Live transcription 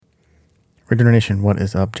Regener Nation, what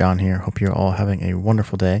is up? John here. Hope you're all having a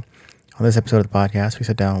wonderful day. On this episode of the podcast, we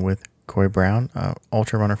sat down with Corey Brown, an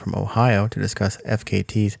ultra runner from Ohio, to discuss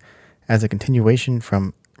FKTs as a continuation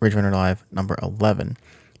from Ridge Runner Live number 11.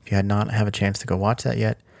 If you had not have a chance to go watch that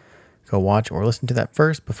yet, go watch or listen to that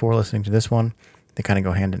first before listening to this one. They kind of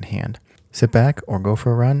go hand in hand. Sit back or go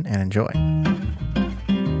for a run and enjoy.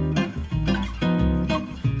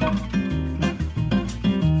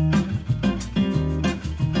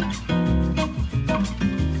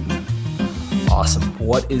 Awesome.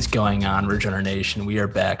 What is going on, Ridge Runner Nation? We are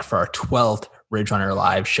back for our 12th Ridge Runner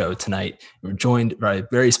Live show tonight. We're joined by a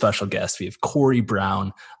very special guest. We have Corey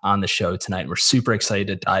Brown on the show tonight. We're super excited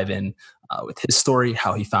to dive in with his story,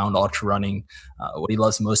 how he found ultra running, what he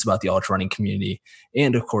loves most about the ultra running community,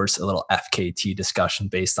 and of course, a little FKT discussion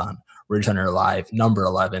based on Ridge Runner Live number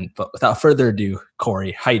 11. But without further ado,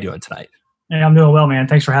 Corey, how you doing tonight? Hey, I'm doing well, man.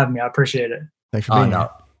 Thanks for having me. I appreciate it. Thanks for being here.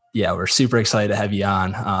 Yeah, we're super excited to have you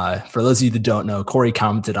on. For those of you that don't know, Corey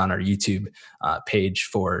commented on our YouTube page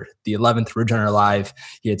for the 11th Ridge Runner Live.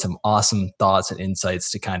 He had some awesome thoughts and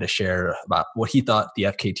insights to kind of share about what he thought the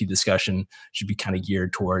FKT discussion should be kind of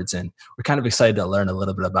geared towards. And we're kind of excited to learn a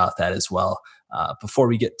little bit about that as well. Before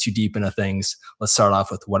we get too deep into things, let's start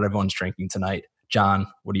off with what everyone's drinking tonight. John,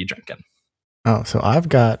 what are you drinking? Oh, so I've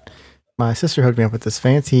got, my sister hooked me up with this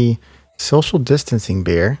fancy social distancing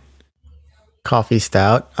beer. Coffee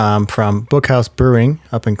stout from Bookhouse Brewing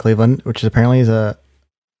up in Cleveland, which apparently is a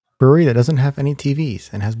brewery that doesn't have any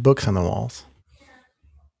TVs and has books on the walls.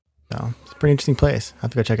 So it's a pretty interesting place. I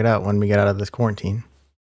have to go check it out when we get out of this quarantine.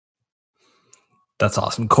 That's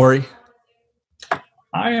awesome. Corey?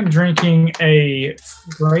 I am drinking a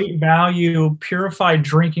Great Value purified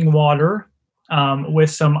drinking water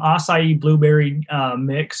with some acai blueberry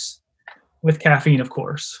mix with caffeine, of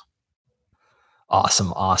course.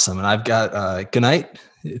 Awesome. And I've got Good Night.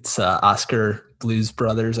 It's Oscar Blues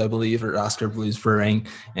Brothers, I believe, or Oscar Blues Brewing.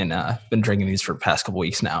 And I've been drinking these for the past couple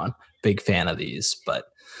weeks now, and big fan of these. But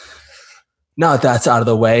now that that's out of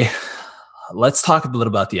the way, let's talk a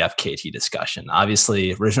little about the FKT discussion.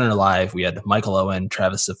 Obviously, Ridge Runner Live, we had Michael Owen,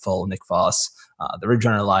 Travis Ziffel, Nick Voss, the Ridge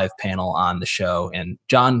Runner Live panel on the show. And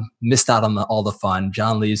John missed out on all the fun.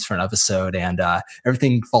 John leaves for an episode and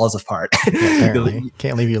everything falls apart. Yeah, apparently.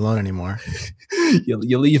 Can't leave you alone anymore.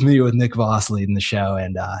 You leave me with Nick Voss leading the show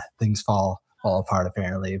and things fall apart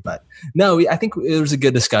apparently. But no, I think it was a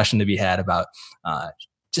good discussion to be had about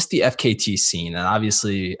just the FKT scene. And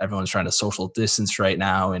obviously everyone's trying to social distance right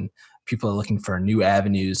now, and people are looking for new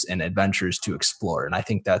avenues and adventures to explore. And I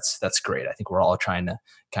think that's great. I think we're all trying to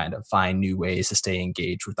kind of find new ways to stay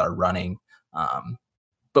engaged with our running.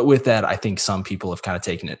 But with that, I think some people have kind of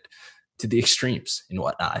taken it to the extremes and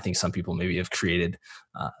whatnot. I think some people maybe have created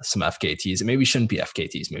some FKTs, and maybe shouldn't be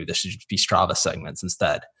FKTs. Maybe there should be Strava segments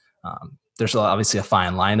instead. There's obviously a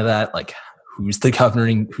fine line to that. Like, who's the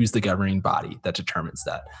governing body that determines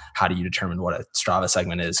that? How do you determine what a Strava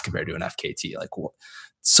segment is compared to an FKT? Like,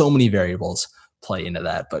 so many variables play into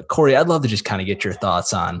that. But Corey, I'd love to just kind of get your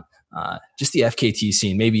thoughts on just the FKT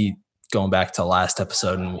scene, maybe going back to last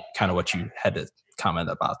episode and kind of what you had to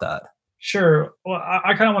comment about that. Sure. Well,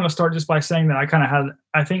 I kind of want to start just by saying that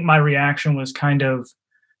I think my reaction was kind of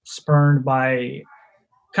spurned by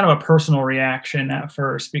kind of a personal reaction at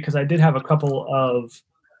first, because I did have a couple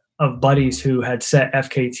of buddies who had set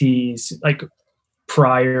FKTs like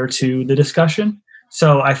prior to the discussion.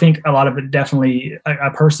 So I think a lot of it definitely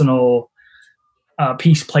a personal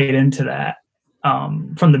piece played into that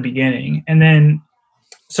from the beginning. And then,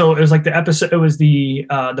 so it was like the episode, it was the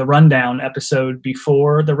rundown episode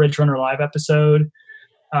before the Ridge Runner Live episode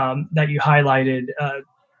that you highlighted,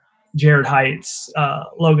 Jared Height's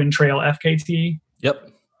Logan Trail FKT. Yep.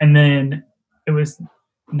 And then it was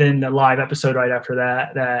then the live episode right after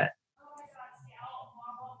that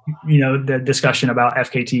you know, the discussion about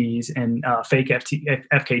FKTs and fake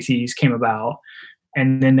FKTs came about.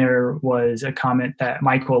 And then there was a comment that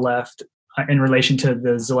Michael left in relation to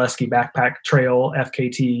the Zaleski Backpack Trail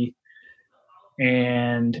FKT.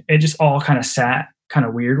 And it just all kind of sat kind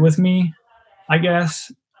of weird with me, I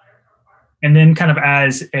guess. And then kind of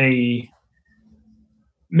as a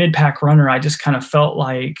mid-pack runner, I just kind of felt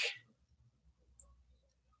like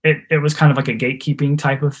it was kind of like a gatekeeping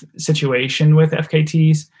type of situation with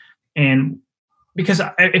FKTs. And because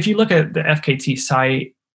if you look at the FKT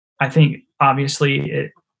site, I think obviously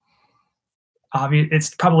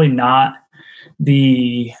it's probably not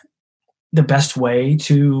the best way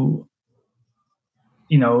to,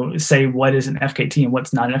 you know, say what is an FKT and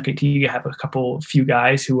what's not an FKT. You have a few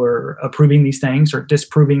guys who are approving these things or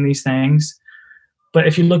disproving these things. But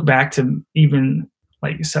if you look back to even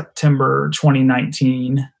like September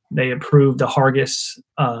 2019, they approved the Hargis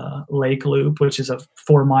Lake Loop, which is a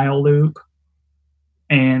 4-mile loop.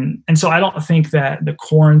 And so I don't think that the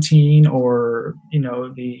quarantine or,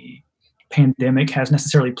 the pandemic has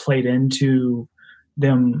necessarily played into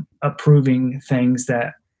them approving things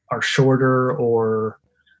that are shorter, or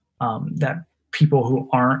that people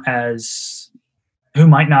who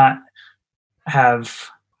might not have.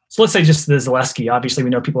 So let's say just the Zaleski. Obviously, we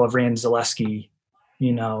know people have ran Zaleski,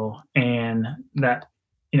 and that,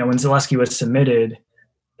 when Zaleski was submitted,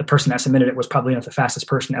 the person that submitted it was probably not the fastest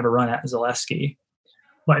person to ever run at Zaleski.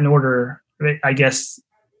 But in order, I guess,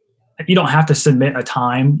 you don't have to submit a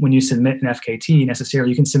time when you submit an FKT necessarily.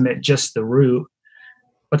 You can submit just the route,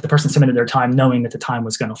 but the person submitted their time knowing that the time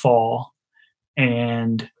was going to fall.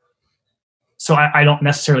 And so I don't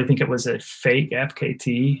necessarily think it was a fake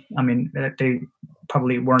FKT. I mean, they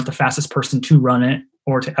probably weren't the fastest person to run it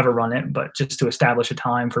or to ever run it, but just to establish a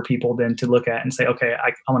time for people then to look at and say, okay,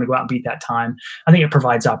 I want to go out and beat that time. I think it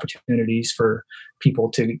provides opportunities for people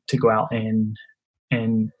to go out and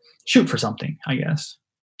shoot for something, I guess.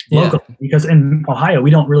 Locally, because in Ohio, we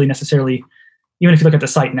don't really necessarily, even if you look at the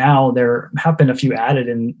site now, there have been a few added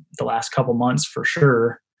in the last couple months for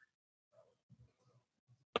sure,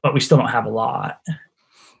 but we still don't have a lot.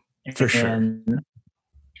 For sure.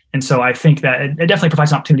 And so I think that it definitely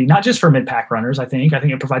provides an opportunity, not just for mid-pack runners. I think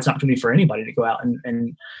it provides an opportunity for anybody to go out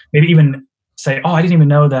and maybe even say, oh, I didn't even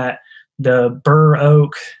know that the Burr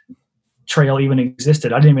Oak Trail even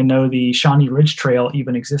existed. I didn't even know the Shawnee Ridge Trail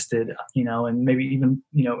even existed, and maybe even,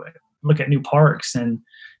 look at new parks and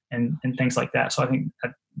things like that. So I think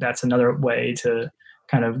that's another way to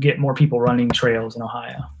kind of get more people running trails in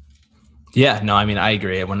Ohio. Yeah, no, I mean, I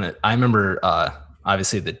agree. I remember,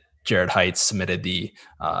 obviously the Jared Heights submitted the,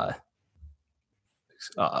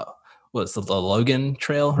 what's the Logan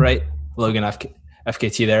Trail, right? Logan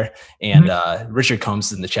FKT there. And Richard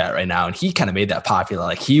Combs is in the chat right now, and he kind of made that popular.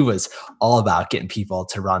 Like, he was all about getting people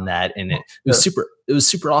to run that, and it was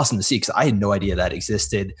super awesome to see, because I had no idea that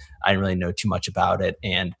existed. I didn't really know too much about it,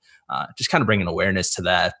 and just kind of bringing awareness to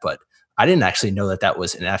that. But I didn't actually know that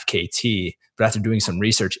was an FKT. But after doing some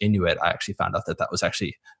research into it, I actually found out that was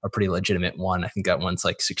actually a pretty legitimate one. I think that one's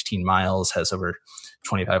like 16 miles, has over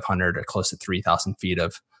 2,500 or close to 3,000 feet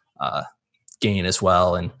of gain as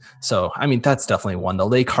well. And so, I mean, that's definitely one. The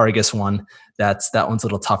Lake Hargis one, that one's a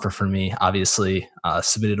little tougher for me. Obviously,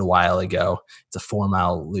 submitted a while ago. It's a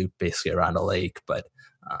 4-mile loop basically around a lake. But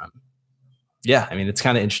yeah, I mean, it's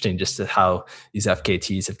kind of interesting just to how these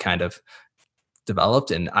FKTs have kind of developed.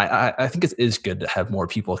 And I think it is good to have more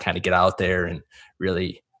people kind of get out there and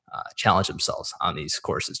really challenge themselves on these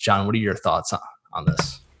courses. John, what are your thoughts on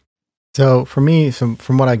this? So for me,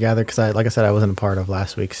 from what I gathered, because like I said, I wasn't a part of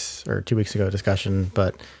last week's or 2 weeks ago discussion,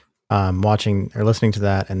 but watching or listening to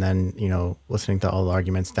that, and then listening to all the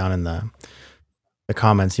arguments down in the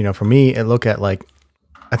comments, for me, it look at like,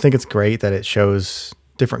 I think it's great that it shows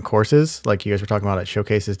different courses, like you guys were talking about. It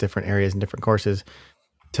showcases different areas and different courses.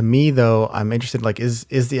 To me, though, I'm interested, like, is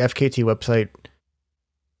the FKT website,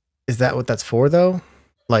 is that what that's for, though?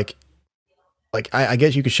 Like I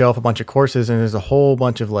guess you could show off a bunch of courses, and there's a whole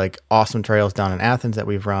bunch of like awesome trails down in Athens that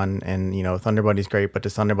we've run, and Thunder Buddy's great, but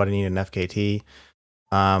does Thunder Buddy need an FKT?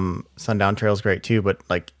 Sundown Trail's great too, but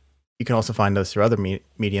like you can also find those through other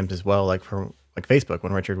mediums as well, like from like Facebook.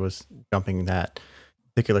 When Richard was jumping that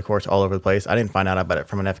particular course all over the place, I didn't find out about it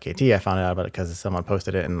from an FKT. I found out about it because someone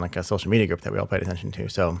posted it in like a social media group that we all paid attention to.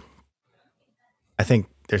 So I think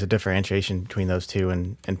there's a differentiation between those two,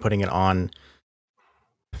 and putting it on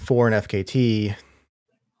for an FKT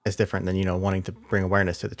is different than wanting to bring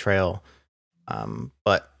awareness to the trail.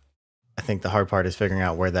 But I think the hard part is figuring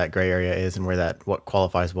out where that gray area is, and what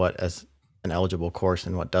qualifies what as an eligible course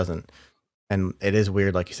and what doesn't. And it is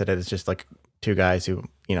weird, like you said, it's just like two guys who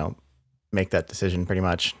make that decision pretty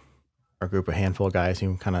much, or a handful of guys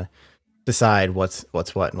who kind of decide what's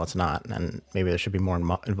what and what's not. And maybe there should be more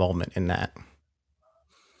involvement in that.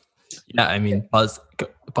 Yeah, I mean, Buzz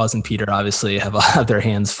and Peter obviously have their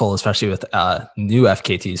hands full, especially with new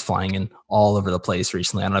FKTs flying in all over the place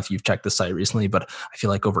recently. I don't know if you've checked the site recently, but I feel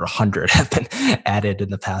like over 100 have been added in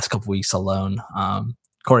the past couple weeks alone.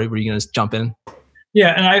 Corey, were you going to jump in?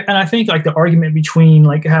 Yeah, and I think like the argument between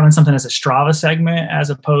like having something as a Strava segment as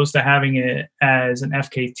opposed to having it as an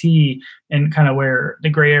FKT, and kind of where the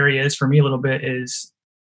gray area is for me a little bit is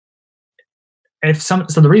so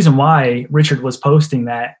the reason why Richard was posting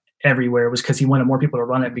that everywhere was because he wanted more people to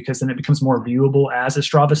run it, because then it becomes more viewable as a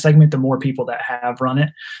Strava segment, the more people that have run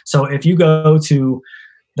it. So if you go to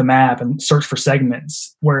the map and search for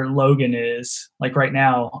segments where Logan is, like right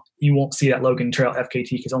now, you won't see that Logan Trail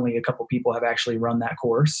FKT because only a couple people have actually run that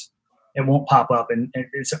course. it won't pop up, and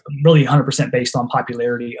it's really 100% based on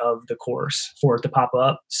popularity of the course for it to pop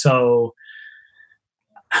up. So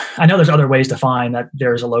I know there's other ways to find that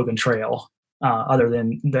there's a Logan Trail other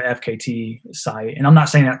than the FKT site. And I'm not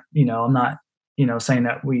saying that, I'm not, saying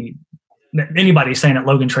that anybody saying that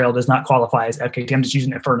Logan Trail does not qualify as FKT. I'm just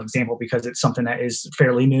using it for an example because it's something that is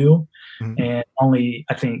fairly new. Mm-hmm. And only,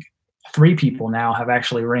 I think, 3 people now have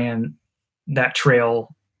actually ran that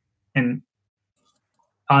trail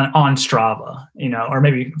on Strava, or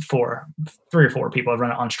maybe 3 or 4 people have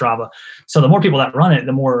run it on Strava. So the more people that run it,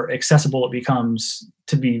 the more accessible it becomes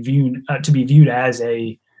to be viewed as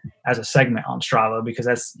a segment on Strava, because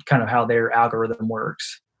that's kind of how their algorithm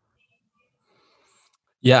works.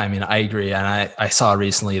 Yeah, I mean, I agree. And I saw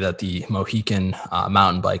recently that the Mohican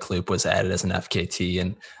mountain bike loop was added as an FKT,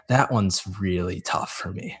 and that one's really tough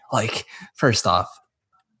for me. Like, first off,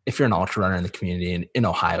 if you're an ultra runner in the community, in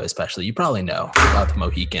Ohio especially, you probably know about the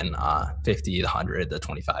Mohican 50, the 100, the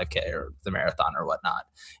 25K, or the marathon or whatnot.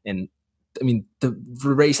 And I mean, the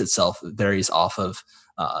race itself varies off of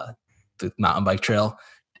the mountain bike trail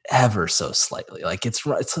ever so slightly. Like it's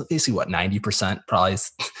basically 90% probably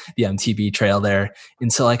is the MTB trail there.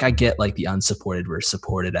 And so like I get like the unsupported versus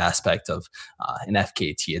supported aspect of an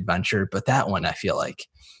FKT adventure, but that one I feel like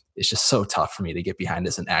it's just so tough for me to get behind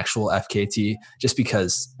as an actual FKT, just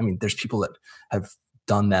because, I mean, there's people that have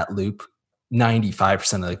done that loop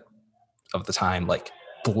 95% of the time, like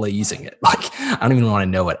blazing it. Like, I don't even want to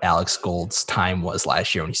know what Alex Gold's time was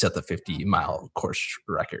last year when he set the 50-mile course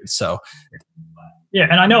record. So, yeah.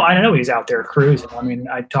 And I know he's out there cruising. I mean,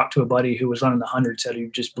 I talked to a buddy who was running the 100, said he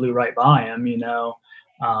just blew right by him,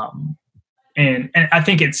 And I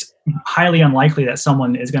think it's highly unlikely that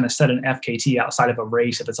someone is going to set an FKT outside of a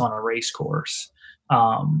race if it's on a race course.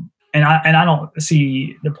 And I don't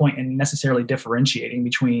see the point in necessarily differentiating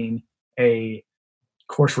between a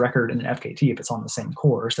course record and an FKT if it's on the same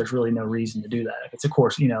course. There's really no reason to do that. If it's a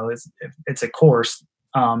course, if it's a course,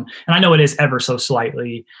 and I know it is ever so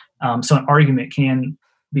slightly. So an argument can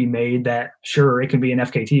be made that sure, it can be an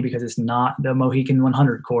FKT because it's not the Mohican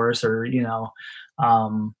 100 course, or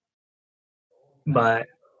but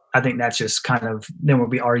I think that's just kind of, then we'll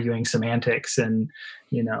be arguing semantics, and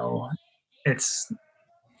it's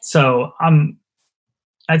so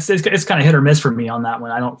it's kind of hit or miss for me on that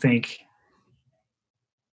one. I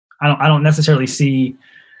don't necessarily see.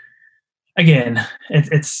 Again,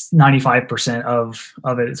 it's 95% of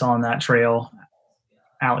it is on that trail.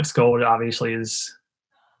 Alex Gold obviously is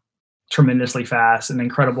tremendously fast, an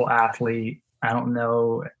incredible athlete. I don't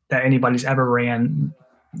know that anybody's ever ran,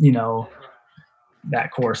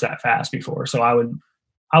 that course that fast before. So I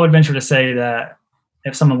would venture to say that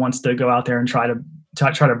if someone wants to go out there and try to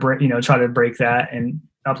break that and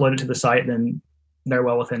upload it to the site, then they're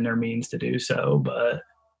well within their means to do so. But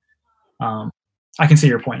I can see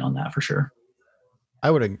your point on that for sure.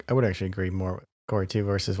 I would actually agree more with Corey too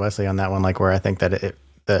versus Wesley on that one. Like, where I think that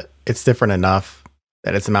it's different enough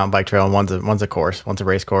that it's a mountain bike trail and one's a course, one's a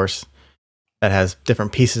race course that has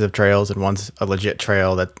different pieces of trails, and one's a legit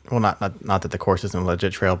trail that, well, not that the course isn't a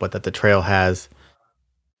legit trail, but that the trail has,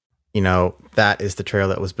 that is the trail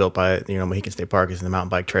that was built by, Mohican State Park is the mountain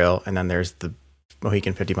bike trail. And then there's the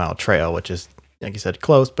Mohican 50-mile trail, which is, like you said,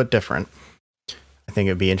 close, but different. I think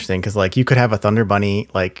it'd be interesting because, like, you could have a Thunder Bunny,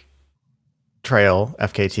 like, trail,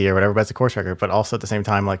 FKT or whatever, but it's a course record, but also at the same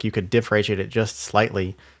time, like, you could differentiate it just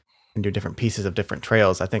slightly and do different pieces of different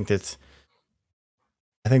trails. I think there's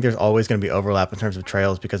always going to be overlap in terms of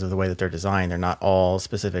trails because of the way that they're designed. They're not all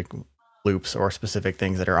specific loops or specific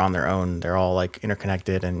things that are on their own. They're all like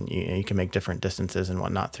interconnected, and you can make different distances and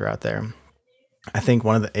whatnot throughout there. I think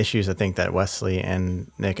one of the issues I think that Wesley and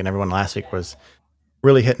Nick and everyone last week was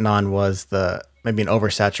really hitting on was maybe an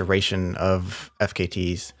oversaturation of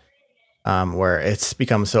FKTs, where it's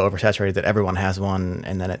become so oversaturated that everyone has one,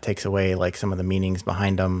 and then it takes away like some of the meanings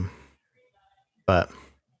behind them. But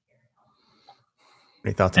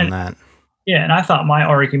any thoughts on that? Yeah, and I thought my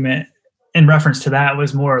argument in reference to that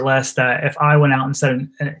was more or less that if I went out and said,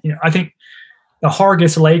 I think the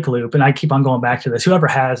Hargis Lake Loop, and I keep on going back to this, whoever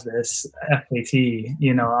has this FKT,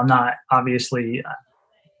 I'm not, obviously,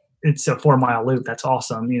 it's a 4-mile loop. That's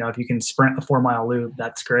awesome. If you can sprint a 4-mile loop,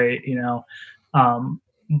 that's great,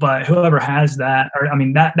 but whoever has that,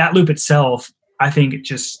 that loop itself, I think it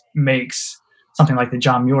just makes something like the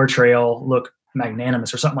John Muir Trail look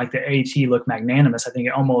magnanimous, or something like the AT look magnanimous. I think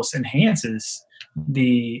it almost enhances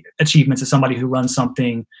the achievements of somebody who runs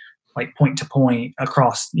something like point to point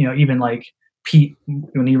across, even like Pete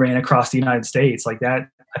when he ran across the United States like that.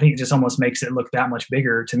 I think it just almost makes it look that much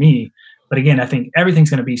bigger to me. But again, I think everything's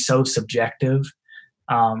going to be so subjective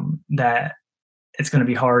that it's going to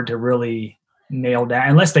be hard to really nail down,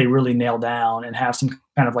 unless they really nail down and have some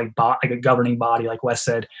kind of like a governing body, like Wes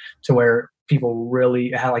said, to where people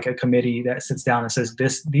really have like a committee that sits down and says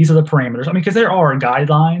these are the parameters. I mean, because there are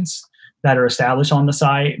guidelines that are established on the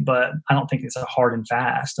site, but I don't think it's a hard and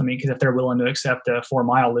fast. I mean, because if they're willing to accept a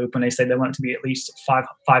 4-mile loop and they say they want it to be at least 5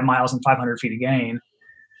 miles and 500 feet of gain,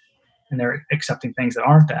 and they're accepting things that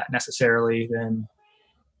aren't that necessarily, then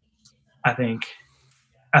I think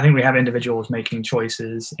we have individuals making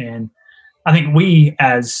choices. And I think we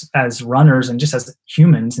as runners and just as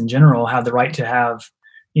humans in general have the right to have,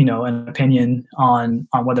 an opinion on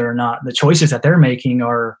whether or not the choices that they're making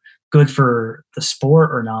are good for the sport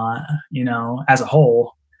or not, as a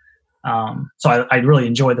whole. So I really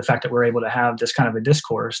enjoy the fact that we're able to have this kind of a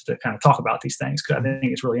discourse to kind of talk about these things, because I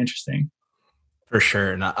think it's really interesting. For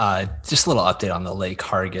sure. And just a little update on the Lake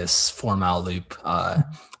Hargis 4-mile loop.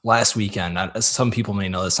 Last weekend, some people may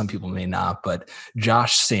know this, some people may not, but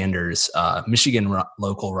Josh Sanders, Michigan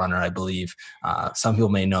local runner, I believe. Some people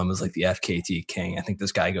may know him as like the FKT king. I think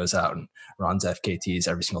this guy goes out and runs FKTs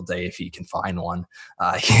every single day if he can find one.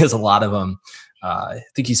 He has a lot of them. I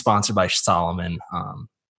think he's sponsored by Salomon.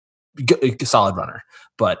 Solid runner.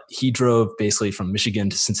 But he drove basically from Michigan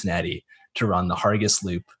to Cincinnati to run the Hargis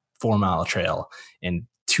Loop 4-mile trail, and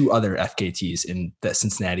 2 other FKTs in the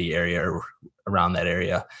Cincinnati area or around that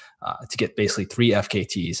area, to get basically 3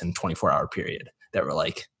 FKTs in a 24-hour period that were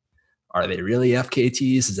like, are they really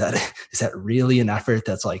FKTs? Is that really an effort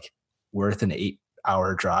that's like worth an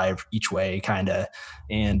 8-hour drive each way kind of?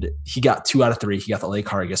 And he got 2 out of 3. He got the Lake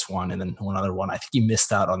Hargis one, and then one other one. I think he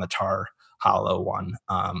missed out on the Tar Hollow one.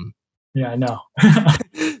 Yeah, I know.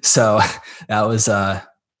 So that was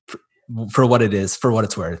for what it is, for what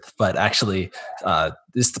it's worth. But actually,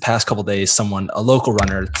 this the past couple of days, a local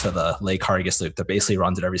runner to the Lake Hargis Loop that basically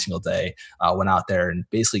runs it every single day, went out there and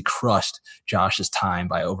basically crushed Josh's time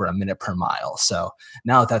by over a minute per mile. So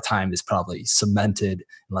now that time is probably cemented,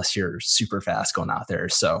 unless you're super fast going out there.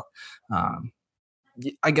 So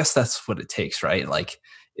I guess that's what it takes, right? Like,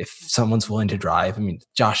 if someone's willing to drive, I mean,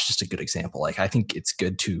 Josh is just a good example. Like, I think it's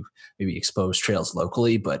good to maybe expose trails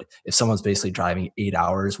locally, but if someone's basically driving 8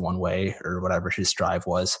 hours one way or whatever his drive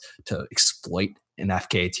was to exploit an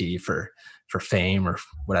FKT for fame or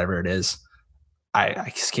whatever it is,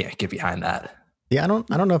 I just can't get behind that. Yeah, I don't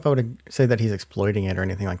know if I would say that he's exploiting it or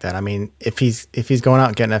anything like that. I mean, if he's going out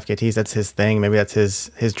and getting FKTs, that's his thing. Maybe that's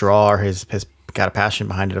his draw, or his got a passion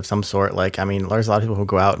behind it of some sort. Like, I mean, there's a lot of people who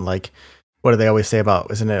go out and like, what do they always say about,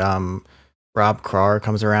 isn't it Rob Krar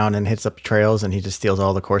comes around and hits up trails and he just steals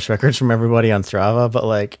all the course records from everybody on Strava, but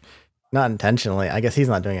like, not intentionally. I guess he's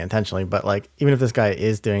not doing it intentionally, but like, even if this guy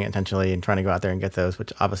is doing it intentionally and trying to go out there and get those,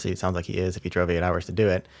 which obviously it sounds like he is if he drove 8 hours to do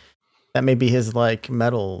it, that may be his like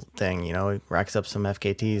medal thing, he racks up some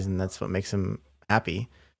FKTs and that's what makes him happy.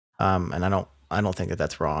 And I don't think that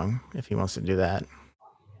that's wrong if he wants to do that.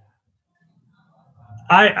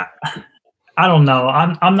 I don't know.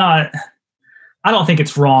 I'm not. I don't think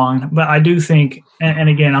it's wrong, but I do think, and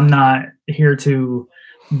again, I'm not here to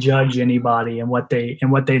judge anybody and what they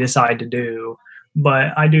decide to do, but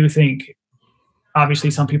I do think, obviously,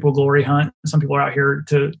 some people glory hunt. Some people are out here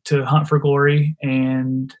to hunt for glory,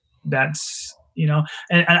 and that's and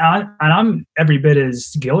I'm every bit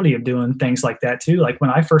as guilty of doing things like that too. Like when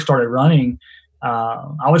I first started running,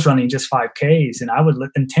 I was running just 5Ks, and I would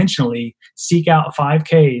intentionally seek out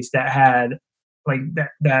 5Ks that had like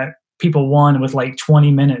that people won with like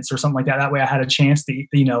 20 minutes or something like that. That way I had a chance to,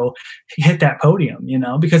 hit that podium,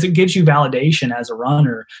 because it gives you validation as a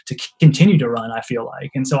runner to continue to run, I feel like.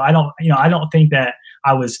 And so I don't think that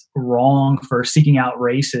I was wrong for seeking out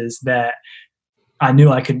races that I knew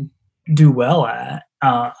I could do well at.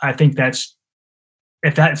 I think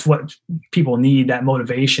if that's what people need, that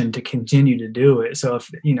motivation to continue to do it. So if,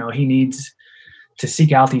 he needs to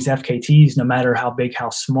seek out these FKTs, no matter how big, how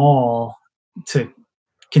small, to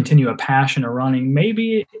continue a passion of running,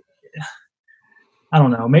 maybe, I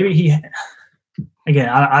don't know, maybe again,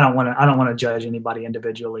 I don't want to judge anybody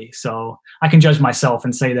individually. So I can judge myself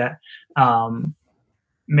and say that,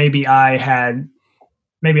 maybe I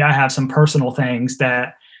have some personal things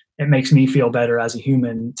that it makes me feel better as a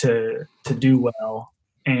human to do well.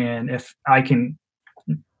 And if I can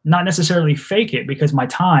not necessarily fake it, because my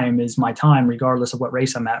time is my time, regardless of what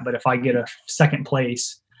race I'm at. But if I get a second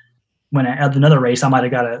place, when at another race I might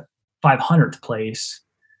have got a 500th place,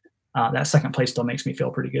 that second place still makes me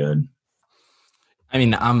feel pretty good. I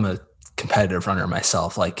mean, I'm a competitive runner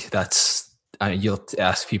myself. Like you'll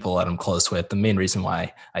ask people that I'm close with, the main reason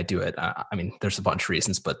why I do it. I mean, there's a bunch of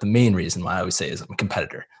reasons, but the main reason why I always say is I'm a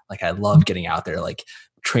competitor. Like I love getting out there, like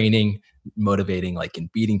training motivating, like in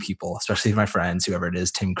beating people, especially my friends, whoever it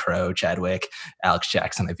is, Tim Crow, Chadwick, Alex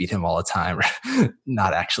Jackson. I beat him all the time.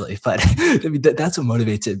 Not actually, but I mean, that's what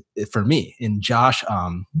motivates it for me. And Josh,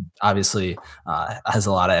 obviously, has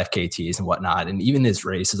a lot of FKTs and whatnot. And even his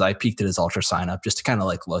races, I peeked at his ultra sign up just to kind of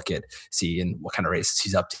like look at, see and what kind of races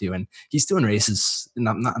he's up to. And he's doing races, and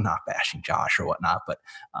I'm not bashing Josh or whatnot, but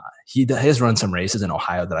he has run some races in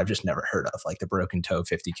Ohio that I've just never heard of, like the Broken Toe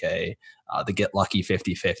 50K, the Get Lucky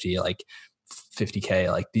 50-50, like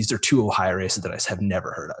 50K. Like these are 2 Ohio races that I just have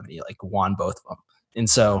never heard of. And he like won both of them. And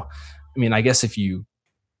so, I mean, I guess if you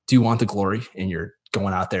do want the glory and you're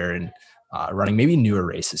going out there and running maybe newer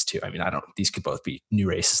races too. I mean, these could both be new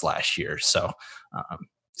races last year. So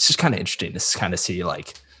it's just kind of interesting to kind of see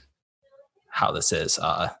like how this is.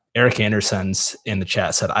 Eric Anderson's in the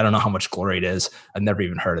chat said, I don't know how much glory it is. I've never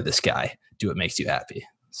even heard of this guy. Do what makes you happy.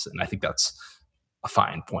 So, and I think that's a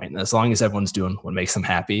fine point. And as long as everyone's doing what makes them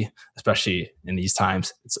happy, especially in these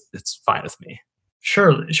times, it's fine with me.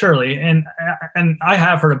 Surely. And I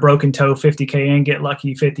have heard of Broken Toe 50K and Get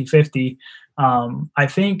Lucky 50-50. I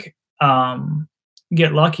think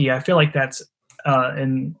Get Lucky, I feel like that's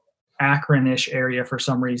in Akron-ish area for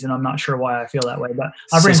some reason. I'm not sure why I feel that way, but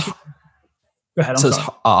I've ran. Go ahead. So it's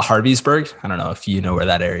Harveysburg. I don't know if you know where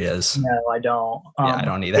that area is. No, I don't. Yeah, I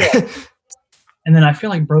don't either. Yeah. And then I feel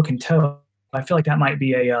like Broken Toe, I feel like that might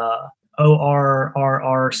be a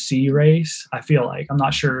ORRRC race. I feel like, I'm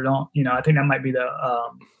not sure. I think that might be the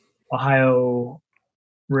Ohio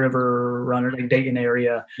River Runner, like Dayton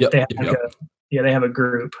area. Yep, they have a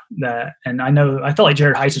group that, and I felt like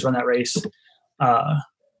Jared Heiss has run that race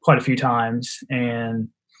quite a few times, and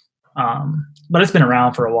but it's been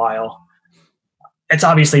around for a while. It's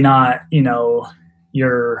obviously not,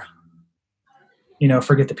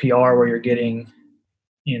 forget the PR where you're getting,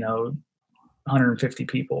 150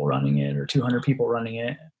 people running it or 200 people running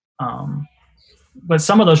it. But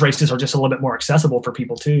some of those races are just a little bit more accessible for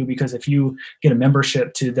people too, because if you get a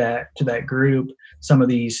membership to that group, some of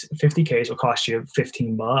these 50Ks will cost you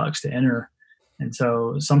 $15 to enter. And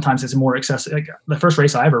so sometimes it's more accessible. Like the first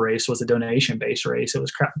race I ever raced was a donation-based race. It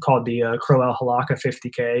was called the Crowell Halakha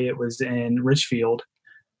 50K. It was in Richfield,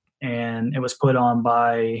 and it was put on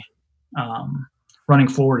by Running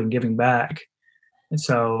Forward and Giving Back. And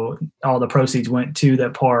so all the proceeds went to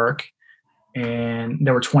that park, and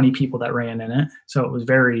there were 20 people that ran in it. So it was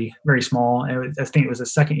very, very small. I think it was the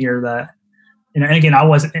second year that, and again, I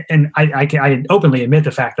wasn't, and I openly admit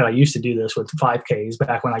the fact that I used to do this with 5Ks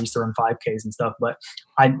back when I used to run 5Ks and stuff, but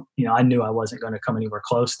I knew I wasn't going to come anywhere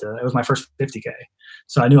close to, it was my first 50K.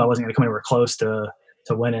 So I knew I wasn't going to come anywhere close to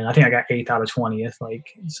winning. I think I got 8th out of 20th.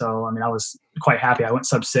 So, I mean, I was quite happy. I went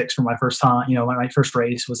sub-6 for my first time. My first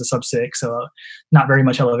race was a sub-6, so not very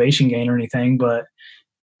much elevation gain or anything, but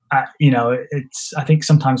I think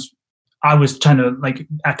sometimes I was trying to,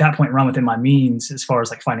 at that point, run within my means as far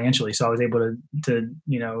as financially. So I was able to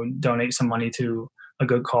donate some money to a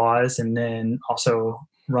good cause, and then also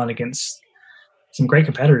run against some great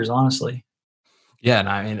competitors, honestly. Yeah, and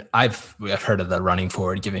I mean, I've heard of the Running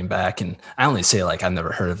Forward, Giving Back, and I only say I've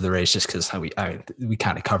never heard of the race just because we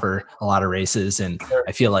kind of cover a lot of races, and sure.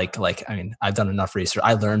 I feel like I've done enough races.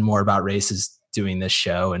 I learned more about races doing this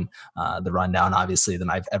show and the rundown, obviously,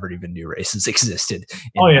 than I've ever even knew races existed.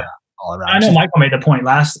 All around. I know Michael made the point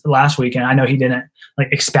last week, and I know he didn't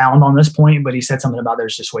expound on this point, but he said something about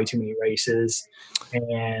there's just way too many races,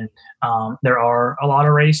 and there are a lot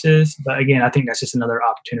of races. But again, I think that's just another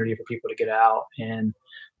opportunity for people to get out and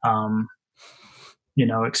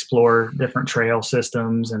explore different trail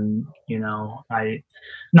systems. And I'm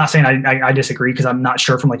not saying I disagree, because I'm not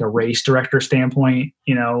sure from a race director standpoint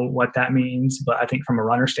what that means, but I think from a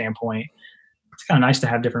runner standpoint, it's kind of nice to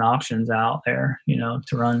have different options out there to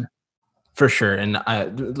run. For sure. And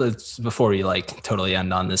let's, before we totally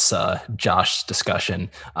end on this Josh discussion,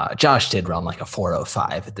 Josh did run a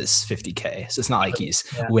 4:05 at this 50K. So it's not like he's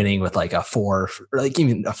winning with a 4, or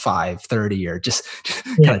even a 5:30, or just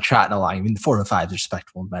kind of trotting along. I mean, the 4:05 is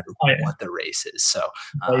respectable no matter what the race is. So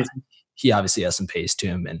he obviously has some pace to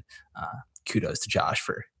him, and kudos to Josh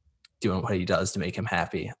for doing what he does to make him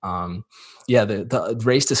happy. The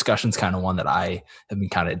race discussion is kind of one that I have been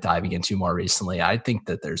kind of diving into more recently. I think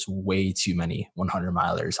that there's way too many 100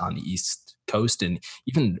 milers on the East Coast and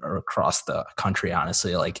even across the country,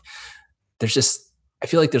 honestly. I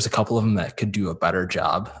feel like there's a couple of them that could do a better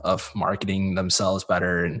job of marketing themselves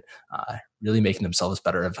better and really making themselves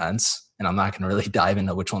better events. And I'm not going to really dive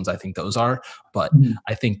into which ones I think those are, but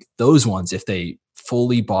I think those ones, if they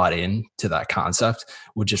fully bought in to that concept,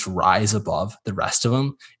 would just rise above the rest of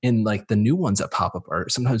them. And like the new ones that pop up are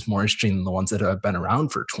sometimes more interesting than the ones that have been around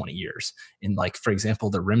for 20 years. And like, for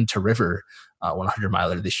example, the Rim to River 100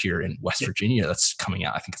 miler this year in West Virginia, that's coming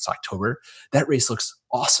out, I think it's October. That race looks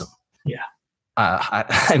awesome. Yeah.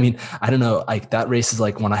 I mean, I don't know, like that race is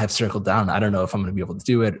like one I have circled down. I don't know if I'm going to be able to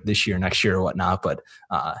do it this year, next year or whatnot, but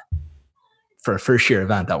for a first year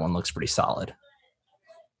event, that one looks pretty solid.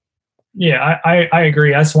 Yeah, I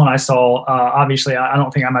agree. That's one I saw. Obviously, I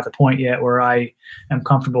don't think I'm at the point yet where I am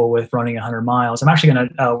comfortable with running 100 miles. I'm actually going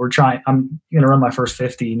to, I'm going to run my first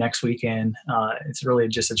 50 next weekend. It's really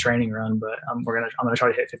just a training run, but I'm going to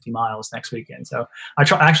try to hit 50 miles next weekend. So I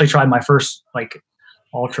actually tried my first like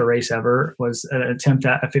ultra race ever, was an attempt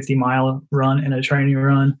at a 50-mile run and a training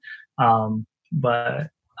run. So we're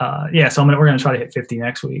going to try to hit 50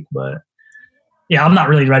 next week, but yeah, I'm not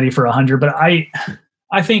really ready for 100, but I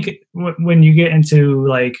think when you get into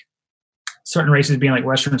like certain races being like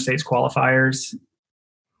Western States qualifiers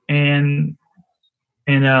and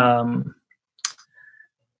I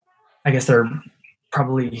guess they're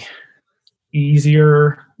probably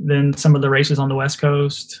easier than some of the races on the West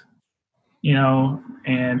Coast, you know,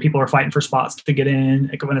 and people are fighting for spots to get in.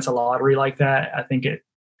 Like when it's a lottery like that, I think it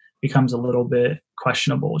becomes a little bit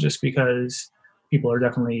questionable just because people are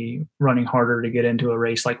definitely running harder to get into a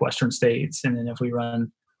race like Western States. And then if we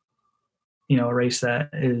run, you know, a race that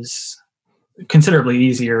is considerably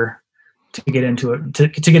easier to get into it, to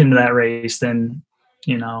get into that race, then,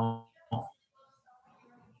 you know,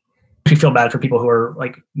 you feel bad for people who are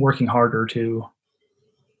like working harder to,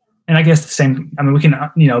 and I guess the same, I mean, we can,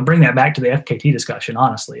 you know, bring that back to the FKT discussion,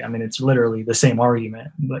 honestly. I mean, it's literally the same argument,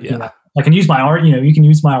 but you know, I can use my you can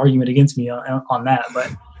use my argument against me on that,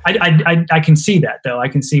 but I can see that though. I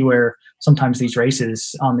can see where sometimes these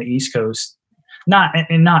races on the East Coast, not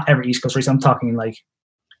every East Coast race, I'm talking like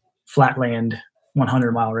flatland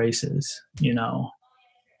 100-mile races, you know.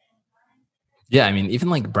 Yeah, I mean, even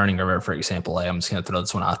like Burning River, for example, I'm just going to throw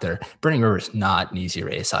this one out there. Burning River is not an easy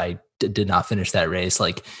race. I did not finish that race.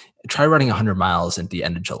 Like, try running 100 miles at the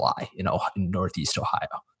end of July, you know, in Northeast Ohio.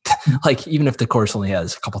 Like, even if the course only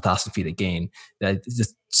has a couple thousand feet of gain, that the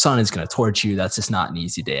sun is going to torch you. That's just not an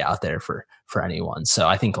easy day out there for anyone. So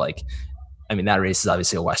I think like, I mean, that race is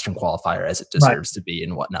obviously a Western qualifier as it deserves to be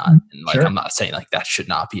and whatnot. And like, I'm not saying like that should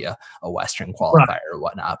not be a Western qualifier or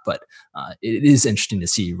whatnot, but it is interesting to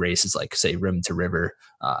see races like, say, Rim to River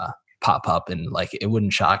pop up. And like, it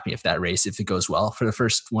wouldn't shock me if that race, if it goes well for the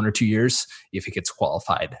first 1 or 2 years, if it gets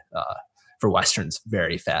qualified for Westerns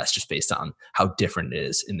very fast, just based on how different it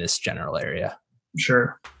is in this general area.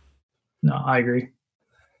 Sure. No, I agree.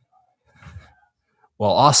 Well,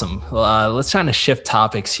 awesome. Well, let's try to shift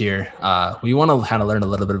topics here. We want to kind of learn a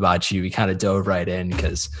little bit about you. We kind of dove right in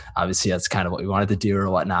because obviously that's kind of what we wanted to do or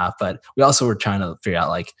whatnot. But we also were trying to figure out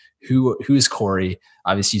like who's Corey.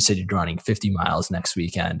 Obviously, you said you're running 50 miles next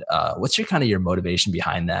weekend. What's your kind of your motivation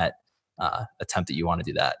behind that attempt that you want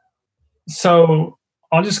to do that? So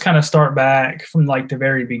I'll just kind of start back from like the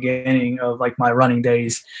very beginning of like my running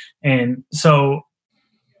days, and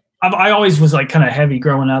I always was like kind of heavy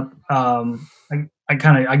growing up. I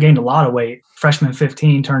gained a lot of weight. Freshman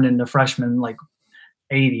 15 turned into freshman like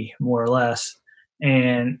 80, more or less.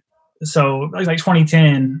 And so like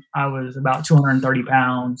 2010, I was about 230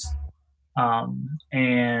 pounds.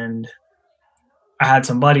 And I had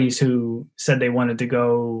some buddies who said they wanted to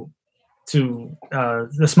go to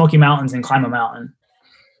the Smoky Mountains and climb a mountain.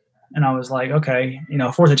 And I was like, okay, you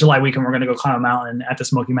know, 4th of July weekend, we're going to go climb a mountain at the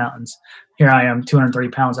Smoky Mountains. Here I am, 230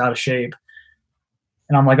 pounds out of shape.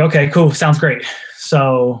 And I'm like, okay, cool. Sounds great.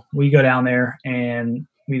 So we go down there and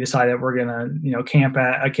we decided we're going to, you know, camp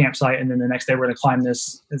at a campsite. And then the next day we're going to climb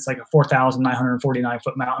this. It's like a 4,949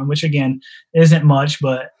 foot mountain, which again, isn't much,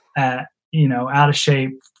 but at, you know, out of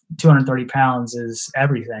shape, 230 pounds is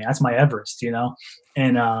everything. That's my Everest, you know?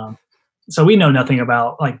 And, so we know nothing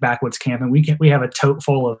about like backwoods camping. We have a tote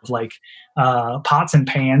full of like pots and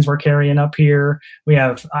pans we're carrying up here.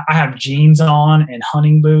 I have jeans on and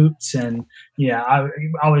hunting boots, and yeah,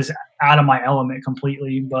 I was out of my element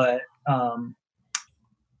completely. But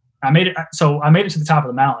I made it. So I made it to the top of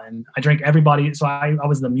the mountain. I drank everybody. So I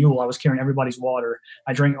was the mule. I was carrying everybody's water.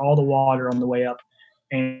 I drank all the water on the way up,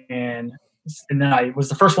 and then I was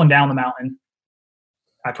the first one down the mountain.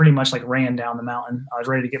 I pretty much like ran down the mountain. I was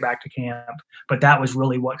ready to get back to camp, but that was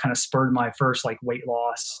really what kind of spurred my first like weight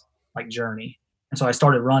loss like journey. And so I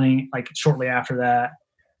started running like shortly after that,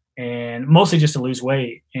 and mostly just to lose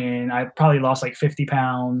weight. And I probably lost like 50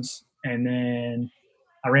 pounds. And then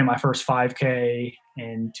I ran my first 5K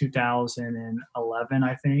in 2011,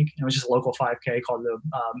 I think. It was just a local 5K called the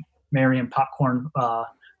Marion Popcorn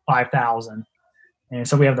 5000. And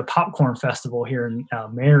so we have the Popcorn Festival here in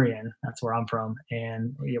Marion. That's where I'm from.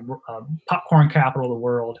 And popcorn capital of the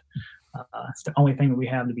world. It's the only thing that we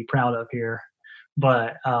have to be proud of here.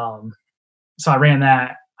 But so I ran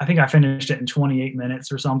that. I think I finished it in 28 minutes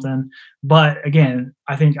or something. But again,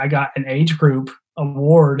 I think I got an age group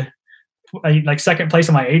award, like second place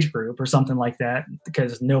in my age group or something like that,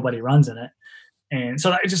 because nobody runs in it. And so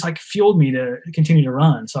that just like fueled me to continue to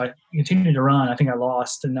run. So I continued to run. I think I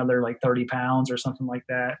lost another like 30 pounds or something like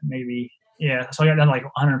that, maybe. Yeah. So I got down to like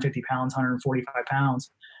 150 pounds, 145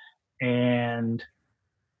 pounds, and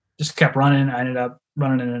just kept running. I ended up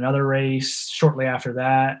running in another race shortly after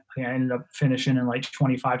that. I think I ended up finishing in like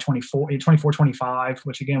 24, 25,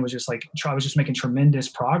 which again was just like, I was just making tremendous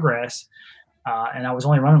progress. And I was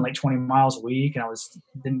only running like 20 miles a week, and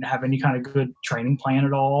didn't have any kind of good training plan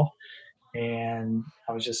at all. And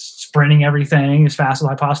I was just sprinting everything as fast as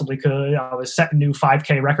I possibly could. I was setting new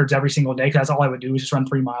 5K records every single day, because that's all I would do, was just run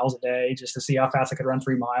 3 miles a day just to see how fast I could run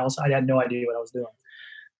 3 miles. I had no idea what I was doing.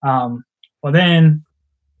 Well, then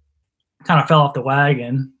kind of fell off the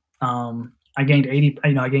wagon. I gained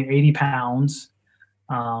 80 pounds.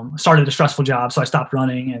 Started a stressful job, so I stopped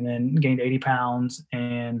running, and then gained 80 pounds.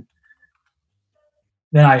 And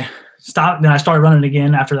then I stopped. Then I started running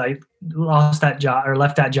again after I lost that job, or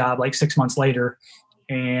left that job like 6 months later,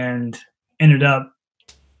 and ended up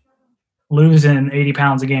losing 80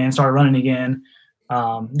 pounds again. Started running again.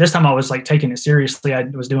 This time I was like taking it seriously. I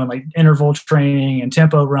was doing like interval training and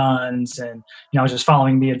tempo runs, and I was just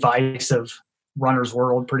following the advice of Runner's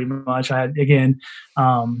World pretty much. I had again,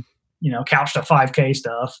 couched to 5K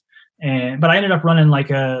stuff, but I ended up running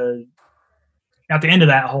at the end of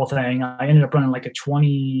that whole thing, I ended up running like a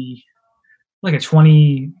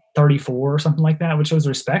 20:34 or something like that, which was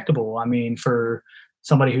respectable. I mean, for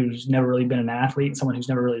somebody who's never really been an athlete and someone who's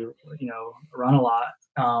never really, run a lot.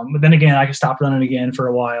 But then again, I stopped running again for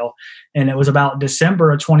a while, and it was about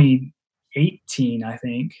December of 2018, I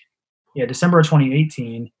think. Yeah, December of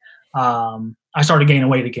 2018. I started gaining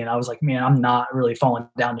weight again. I was like, man, I'm not really falling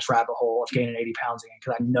down this rabbit hole of gaining 80 pounds again,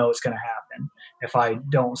 because I know it's going to happen if I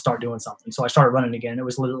don't start doing something. So I started running again. It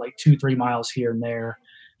was literally like 2-3 miles here and there.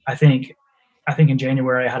 I think in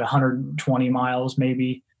January I had 120 miles,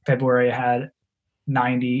 maybe. February I had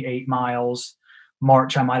 98 miles.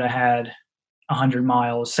 March I might have had 100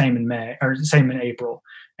 miles. Same in April.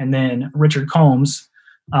 And then Richard Combs,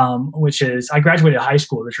 which is, I graduated high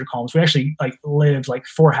school with Richard Combs. We actually lived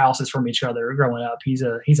 4 houses from each other growing up. He's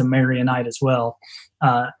a Marionite as well.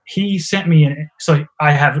 He sent me so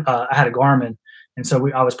I had a Garmin, and so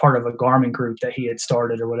I was part of a Garmin group that he had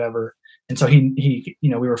started or whatever. And so he we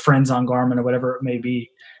were friends on Garmin or whatever it may be,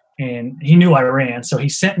 and he knew I ran, so he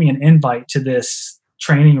sent me an invite to this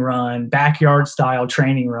training run, backyard style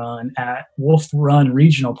training run at Wolf Run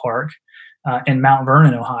Regional Park in Mount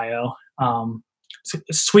Vernon, Ohio.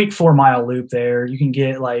 Sweet 4-mile loop there. You can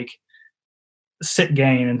get sit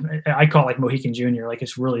gain, and I call it Mohican Junior.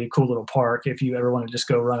 It's really a cool little park if you ever want to just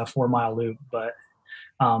go run a 4-mile loop. But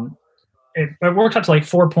it worked out to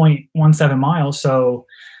 4.17 miles. So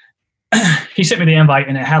he sent me the invite,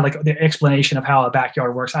 and it had the explanation of how a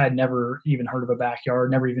backyard works. I had never even heard of a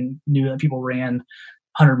backyard, never even knew that people ran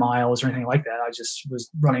 100 miles or anything like that. I just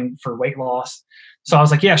was running for weight loss. So I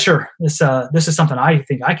was like, yeah, sure. This is something I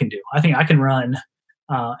think I can do. I think I can run.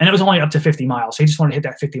 And it was only up to 50 miles. So he just wanted to hit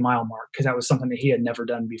that 50-mile mark, because that was something that he had never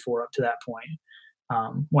done before up to that point.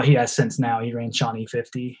 Well, he has since now. He ran Shawnee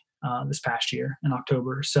 50 this past year in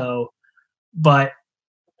October. So, but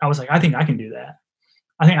I was like, I think I can do that.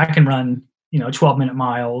 I think I can run, 12-minute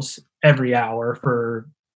miles every hour for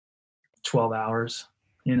 12 hours,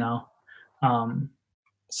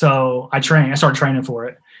 So I started training for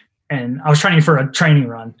it, and I was training for a training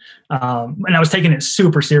run. And I was taking it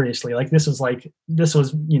super seriously. This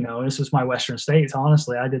was my Western States.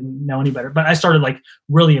 Honestly, I didn't know any better, but I started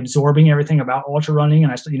really absorbing everything about ultra running.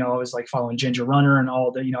 And I was following Ginger Runner and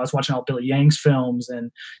all the, I was watching all Billy Yang's films,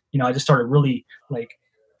 and, I just started really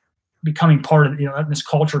becoming part of, this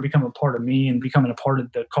culture, becoming a part of me and becoming a part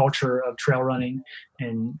of the culture of trail running.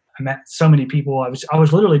 And I met so many people. I was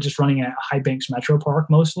literally just running at High Banks Metro Park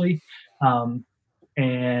mostly.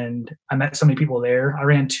 And I met so many people there. I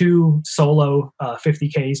ran 2 solo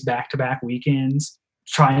 50Ks back-to-back weekends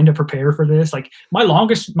trying to prepare for this. My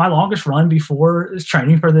longest run before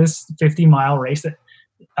training for this 50-mile race that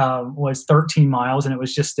was 13 miles. And it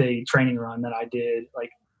was just a training run that I did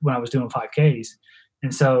when I was doing 5Ks.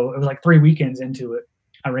 And so it was 3 weekends into it,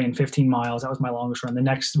 I ran 15 miles. That was my longest run. The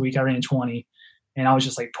next week I ran 20. and I was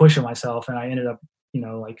just like pushing myself, and I ended up,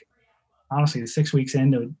 like honestly 6 weeks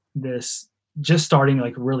into this, just starting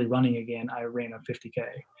like really running again, I ran a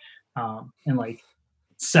 50K in like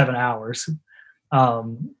 7 hours.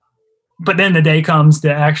 But then the day comes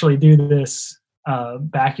to actually do this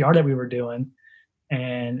backyard that we were doing,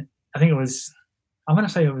 and I think I want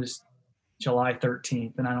to say it was July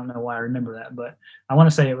 13th, and I don't know why I remember that, but I want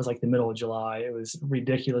to say it was like the middle of July. It was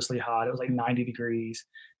ridiculously hot. It was like 90 degrees,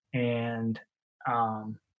 and I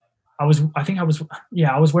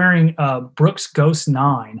was wearing Brooks Ghost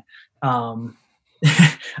 9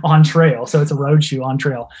 on trail. So it's a road shoe on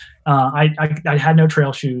trail. I had no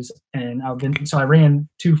trail shoes, and I ran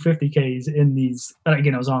 250Ks in these, but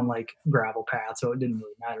again, I was on like gravel path, so it didn't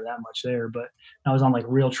really matter that much there, but I was on like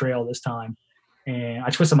real trail this time, and I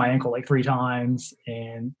twisted my ankle like 3 times.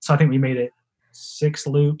 And so I think we made it 6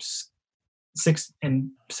 loops, 6 and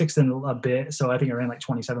a bit. So I think I ran like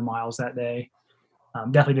 27 miles that day.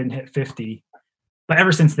 Definitely didn't hit 50, but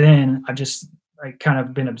ever since then, I've just like kind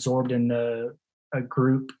of been absorbed in a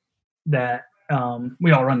group that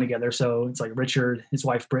we all run together. So it's like Richard, his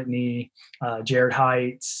wife Brittany, Jared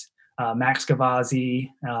Heights, Max Gavazzi,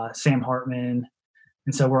 Sam Hartman,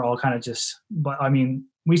 and so we're all kind of just. But I mean,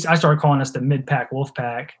 I started calling us the Mid-Pack Wolf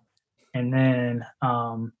Pack, and then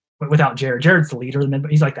without Jared's the leader of the mid.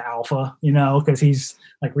 He's like the alpha, because he's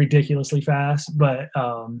like ridiculously fast. But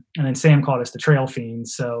and then Sam called us the Trail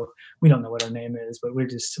Fiends. So we don't know what our name is, but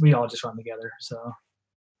we all just run together. So.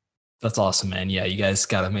 That's awesome, man. Yeah, you guys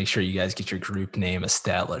got to make sure you guys get your group name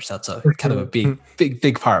established. That's a kind of a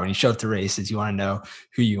big part. When you show up to races, you want to know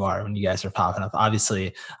who you are when you guys are popping up.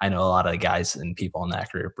 Obviously, I know a lot of the guys and people in that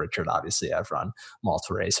group. Richard, obviously, I've run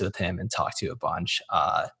multiple races with him and talked to a bunch.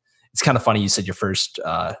 It's kind of funny. You said your first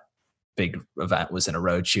big event was in a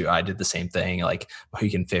road shoe. I did the same thing, like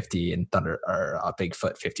Mohican 50 and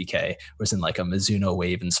Bigfoot 50K was in like a Mizuno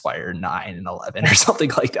Wave Inspire 9 and 11 or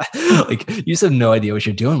something like that. Like you just have no idea what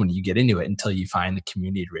you're doing when you get into it until you find the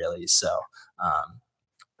community really. So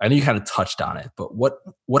I know you kind of touched on it, but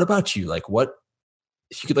what about you? Like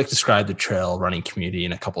if you could like describe the trail running community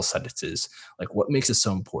in a couple sentences, like what makes it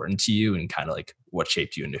so important to you and kind of like what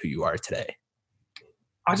shaped you into who you are today?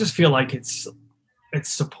 I just feel like it's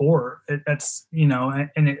support. That's, and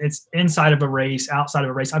it's inside of a race, outside of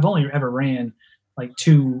a race. I've only ever ran like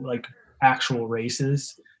 2 like actual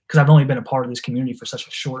races because I've only been a part of this community for such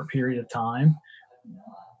a short period of time.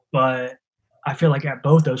 But I feel like at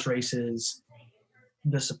both those races,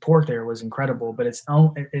 the support there was incredible, but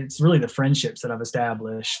it's really the friendships that I've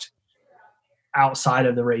established outside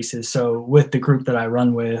of the races. So with the group that I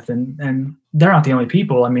run with, and they're not the only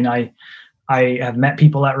people. I mean, I have met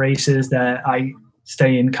people at races that I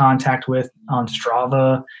stay in contact with on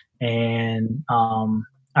Strava, and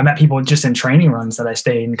I met people just in training runs that I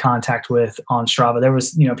stay in contact with on Strava. There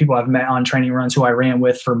was, people I've met on training runs who I ran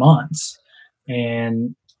with for months.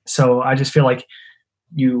 And so I just feel like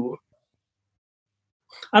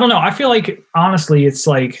I don't know. I feel like honestly, it's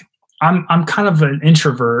like I'm kind of an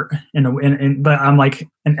introvert but I'm like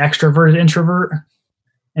an extroverted introvert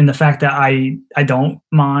in the fact that I don't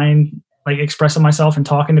mind like expressing myself and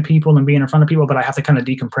talking to people and being in front of people, but I have to kind of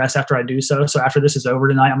decompress after I do so. So after this is over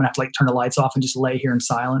tonight, I'm gonna have to like turn the lights off and just lay here in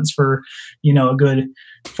silence for, a good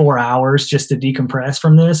 4 hours just to decompress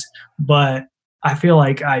from this. But I feel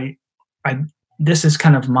like this is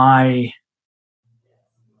kind of my,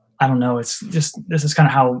 I don't know. It's just, this is kind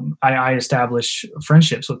of how I establish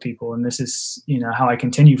friendships with people. And this is, how I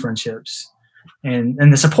continue friendships. And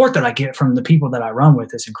the support that I get from the people that I run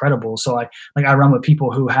with is incredible. So I run with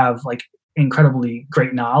people who have like incredibly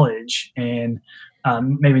great knowledge, and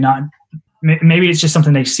maybe it's just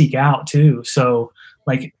something they seek out too. So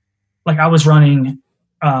like I was running,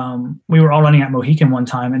 we were all running at Mohican one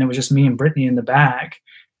time, and it was just me and Brittany in the back.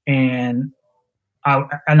 And I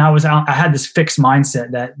had this fixed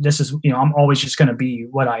mindset that this is, I'm always just going to be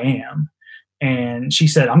what I am. And she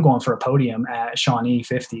said, I'm going for a podium at Shawnee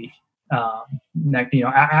 50.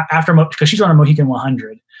 After, because she's on a Mohican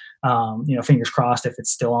 100, fingers crossed if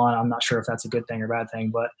it's still on. I'm not sure if that's a good thing or bad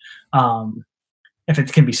thing, but if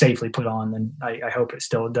it can be safely put on, then I hope it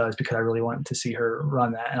still does, because I really want to see her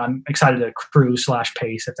run that. And I'm excited to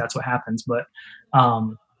cruise/pace if that's what happens. But,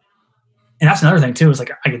 and that's another thing too, is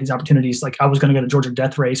like I get these opportunities. Like I was going to go to Georgia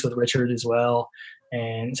Death Race with Richard as well.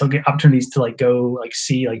 And so get opportunities to like go like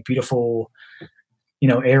see like beautiful,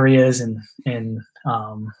 areas and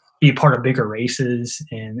be a part of bigger races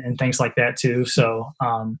and things like that too. So,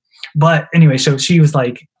 but anyway, so she was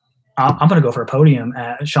like, I'm going to go for a podium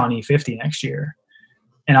at Shawnee 50 next year.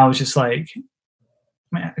 And I was just like,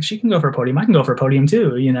 man, if she can go for a podium, I can go for a podium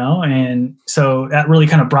too, you know? And so that really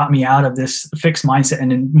kind of brought me out of this fixed mindset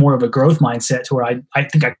and in more of a growth mindset to where I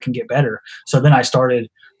think I can get better. So then I started,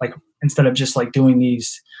 like, instead of just like doing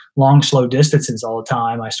these long, slow distances all the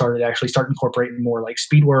time, I started incorporating more like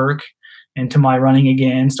speed work into my running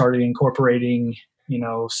again, started incorporating, you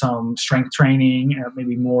know, some strength training,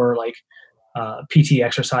 maybe more like PT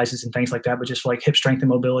exercises and things like that, but just like hip strength and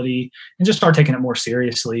mobility, and just start taking it more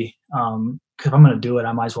seriously. Because if I'm going to do it,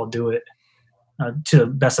 I might as well do it to the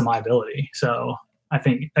best of my ability. So I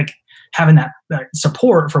think like having that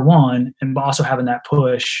support for one, and also having that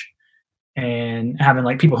push, and having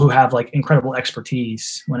like people who have like incredible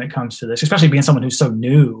expertise when it comes to this, especially being someone who's so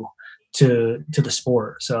new to the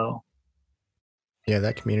sport. So yeah,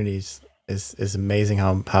 that community is amazing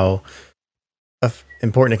how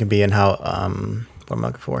important it can be, and how what I'm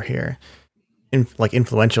looking for here, like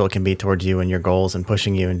influential it can be towards you and your goals, and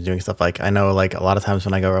pushing you and doing stuff. Like I know, like a lot of times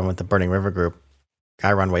when I go run with the Burning River group,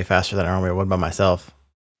 I run way faster than I normally would by myself,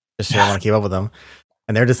 just so I want to keep up with them,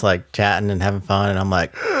 and they're just like chatting and having fun, and I'm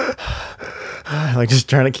like like just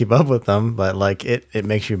trying to keep up with them. But like it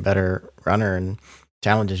makes you a better runner and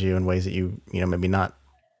challenges you in ways that you know maybe not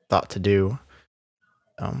thought to do.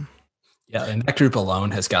 Yeah, and that group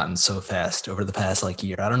alone has gotten so fast over the past like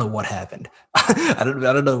year. I don't know what happened. I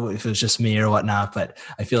don't know if it was just me or whatnot, but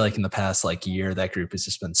I feel like in the past like year, that group has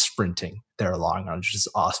just been sprinting their long run, which is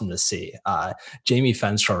awesome to see. Jamie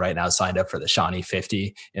Fenstrel right now signed up for the Shawnee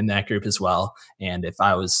 50 in that group as well. And if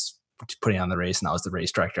I was putting on the race and I was the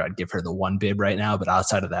race director, I'd give her the one bib right now. But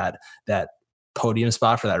outside of that, that podium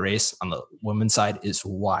spot for that race on the women's side is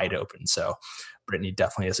wide open. So Brittany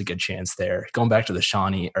definitely has a good chance there. Going back to the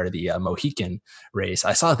Shawnee or the Mohican race,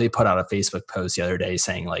 I saw they put out a Facebook post the other day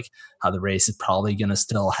saying like how the race is probably going to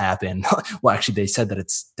still happen. Well, actually, they said that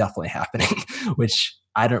it's definitely happening, which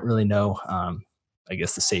I don't really know. I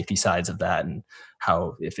guess the safety sides of that and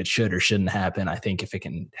how if it should or shouldn't happen. I think if it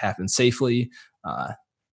can happen safely,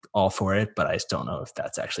 all for it. But I just don't know if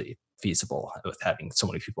that's actually feasible with having so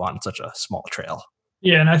many people on such a small trail.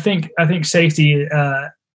 Yeah, and I think safety.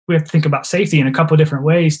 We have to think about safety in a couple of different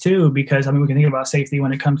ways too, because I mean we can think about safety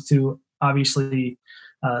when it comes to obviously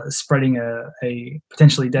spreading a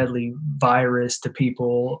potentially deadly virus to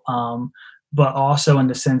people, but also in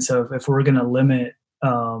the sense of if we're going to limit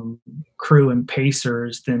crew and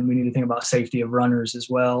pacers, then we need to think about safety of runners as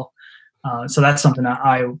well. So that's something that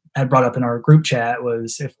I had brought up in our group chat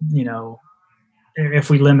was if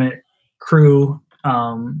we limit crew,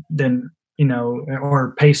 then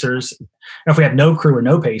or pacers. If we have no crew or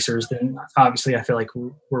no pacers, then obviously I feel like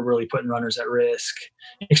we're really putting runners at risk,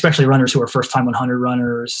 especially runners who are first-time 100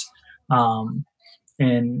 runners. And I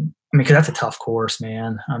mean, because that's a tough course,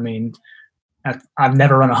 man. I mean, I've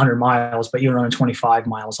never run 100 miles, but you're running 25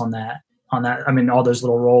 miles on that. I mean, all those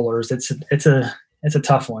little rollers. It's a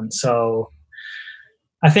tough one. So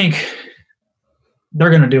I think they're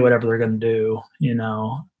going to do whatever they're going to do.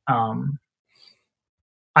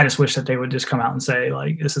 I just wish that they would just come out and say,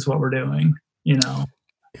 like, this is what we're doing, Yeah,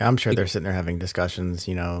 I'm sure they're sitting there having discussions,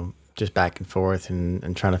 just back and forth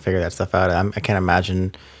and trying to figure that stuff out. I can't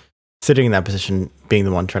imagine sitting in that position, being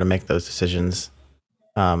the one trying to make those decisions,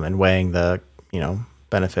 and weighing the,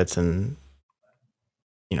 benefits and,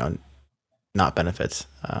 not benefits,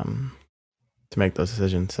 to make those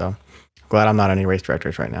decisions. So glad I'm not any race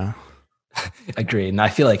directors right now. Agreed. And I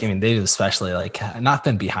feel like, they've especially like not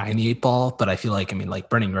been behind the 8 ball, but I feel like, like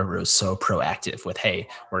Burning River was so proactive with, hey,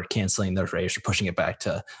 we're canceling the race, we're pushing it back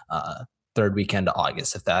to third weekend of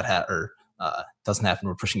August. If that doesn't happen,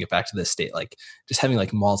 we're pushing it back to this date. Like just having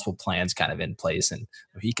like multiple plans kind of in place. And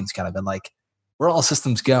Mohican's kind of been like, we're all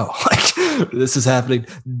systems go. Like this is happening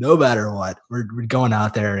no matter what. We're going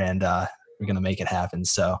out there and we're going to make it happen.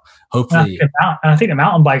 So hopefully. I think the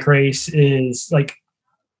mountain bike race is like,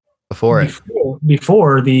 before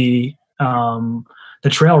the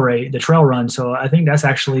trail run. So I think that's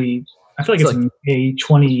actually, I feel like it's like May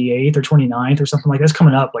 28th or 29th or something like that's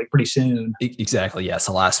coming up like pretty soon. Exactly. Yeah.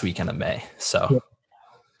 So last weekend of May. So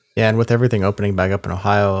yeah. And with everything opening back up in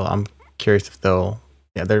Ohio, I'm curious if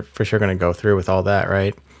they're for sure going to go through with all that,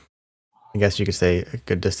 right? I guess you could say a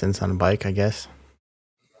good distance on a bike, I guess.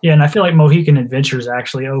 Yeah. And I feel like Mohican Adventures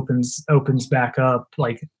actually opens back up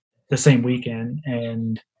like the same weekend.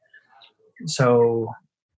 And so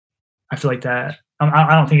I feel like that,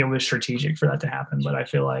 I don't think it was strategic for that to happen, but I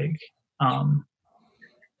feel like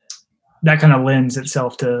that kind of lends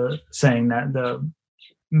itself to saying that the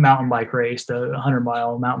mountain bike race, the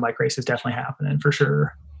 100-mile mountain bike race is definitely happening for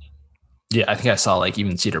sure. Yeah, I think I saw like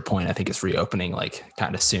even Cedar Point, I think it's reopening like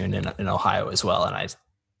kind of soon in Ohio as well. And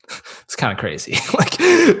it's kind of crazy. Like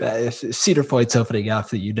if Cedar Point's opening up,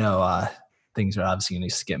 that things are obviously going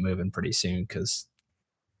to get moving pretty soon because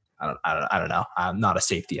I don't know. I'm not a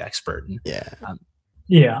safety expert. And,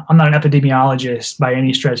 yeah, I'm not an epidemiologist by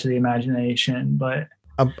any stretch of the imagination, but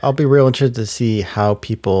I'll be real interested to see how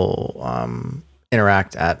people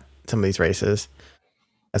interact at some of these races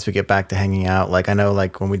as we get back to hanging out. Like I know,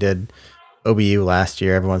 like when we did OBU last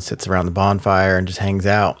year, everyone sits around the bonfire and just hangs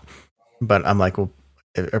out. But I'm like, well,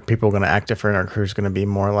 are people going to act different? Or crew's going to be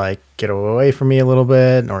more like get away from me a little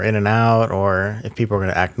bit, or in and out? Or if people are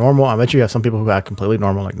going to act normal, I bet you have some people who act completely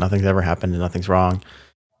normal, like nothing's ever happened and nothing's wrong.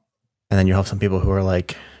 And then you have some people who are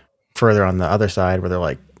like further on the other side where they're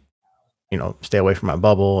like, stay away from my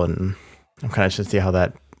bubble. And I'm kind of interested to see how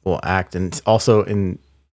that will act. And also in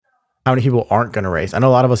how many people aren't going to race. I know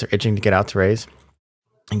a lot of us are itching to get out to race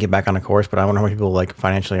and get back on the course, but I wonder how many people like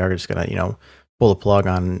financially are just going to, pull the plug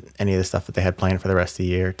on any of the stuff that they had planned for the rest of the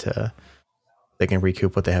year they can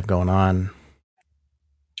recoup what they have going on.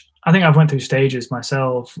 I think I've went through stages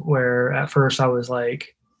myself where at first I was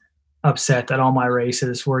like upset that all my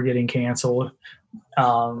races were getting canceled.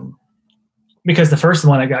 Because the first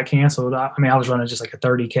one that got canceled, I was running just like a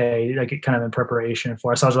 30K, like kind of in preparation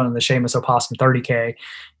for it. So I was running the Seamus Opossum 30K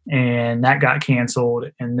and that got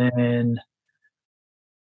canceled. And then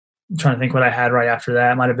I'm trying to think what I had right after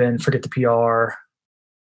that. It might have been Forget the PR.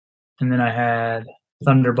 And then I had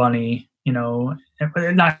Thunder Bunny,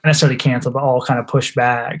 not necessarily canceled, but all kind of pushed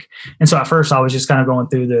back. And so at first I was just kind of going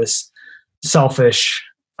through this selfish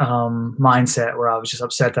mindset where I was just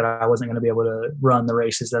upset that I wasn't going to be able to run the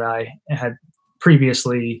races that I had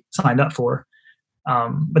previously signed up for.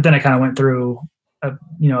 But then I kind of went through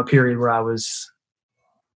a period where I was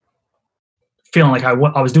feeling like I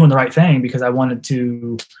was doing the right thing because I wanted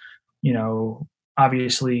to,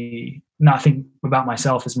 obviously not think about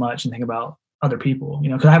myself as much and think about other people,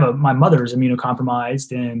 because I have my mother's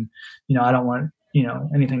immunocompromised and, I don't want,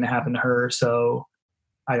 anything to happen to her. So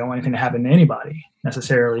I don't want anything to happen to anybody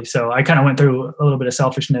necessarily. So I kind of went through a little bit of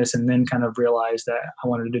selfishness and then kind of realized that I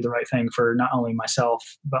wanted to do the right thing for not only myself,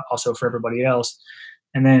 but also for everybody else.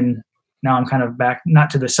 And then now I'm kind of back,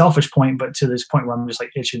 not to the selfish point, but to this point where I'm just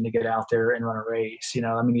like itching to get out there and run a race.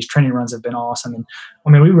 These training runs have been awesome.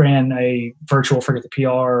 And we ran a virtual Forget the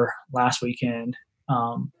PR last weekend,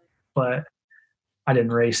 but I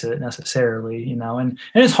didn't race it necessarily, and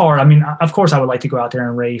it's hard. Of course I would like to go out there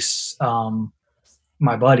and race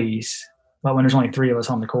my buddies, but when there's only 3 of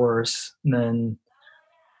us on the course, then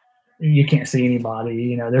you can't see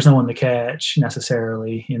anybody, there's no one to catch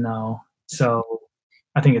necessarily, so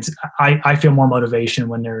I think I feel more motivation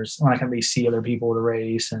when I can at least see other people to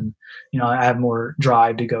race and, I have more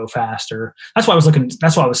drive to go faster. That's why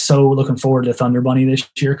I was so looking forward to Thunder Bunny this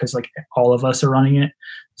year. Cause like all of us are running it.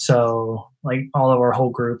 So like all of our whole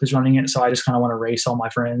group is running it. So I just kind of want to race all my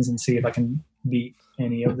friends and see if I can beat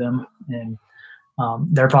any of them. And,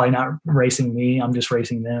 they're probably not racing me. I'm just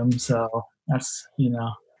racing them. So that's,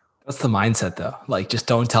 That's the mindset though. Like just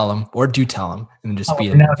don't tell them or do tell them and then just beat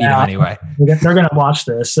them anyway. They're going to watch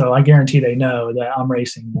this. So I guarantee they know that I'm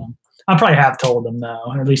racing them. I probably have told them though,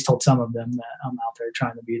 or at least told some of them that I'm out there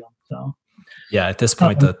trying to beat them. So yeah, at this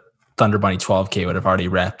point, the Thunder Bunny 12K would have already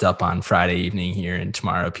wrapped up on Friday evening here, and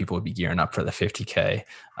tomorrow people would be gearing up for the 50K.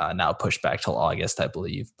 Now pushed back till August, I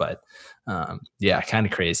believe. But yeah, kind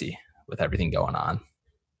of crazy with everything going on.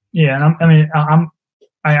 Yeah, and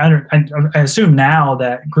I assume now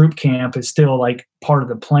that group camp is still like part of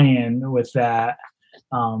the plan with that,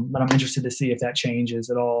 but I'm interested to see if that changes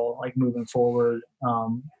at all, like moving forward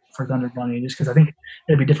for Thunder Bunny, just because I think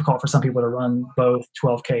it'd be difficult for some people to run both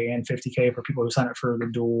 12K and 50K for people who sign up for the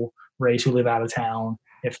dual race who live out of town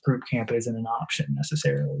if group camp isn't an option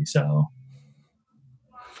necessarily. So.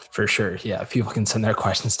 For sure. Yeah. People can send their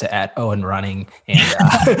questions to @OwenRunning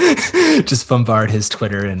and just bombard his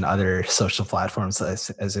Twitter and other social platforms as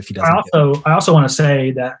if he doesn't. I also want to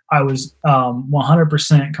say that I was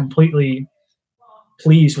 100% completely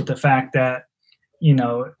pleased with the fact that,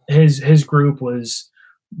 his group was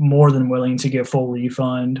more than willing to give full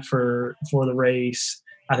refund for the race.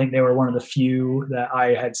 I think they were one of the few that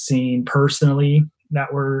I had seen personally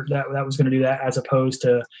that was going to do that, as opposed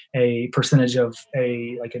to a percentage of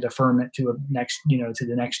a deferment to to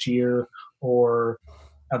the next year, or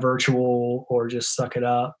a virtual, or just suck it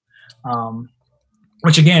up.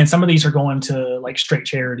 Which again, some of these are going to like straight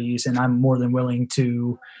charities, and I'm more than willing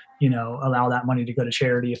to, allow that money to go to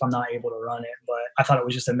charity if I'm not able to run it. But I thought it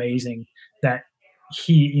was just amazing that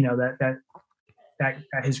he, that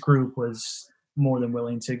his group was more than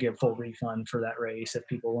willing to give full refund for that race if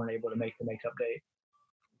people weren't able to make the makeup date.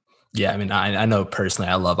 Yeah, I mean, I know personally,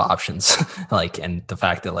 I love options, like, and the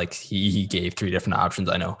fact that like he gave 3 different options.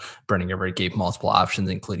 I know Bernie River gave multiple options,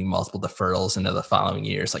 including multiple deferrals into the following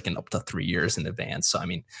years, like in up to 3 years in advance. So, I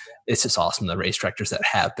mean, it's just awesome. The race directors that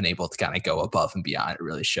have been able to kind of go above and beyond, it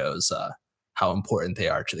really shows how important they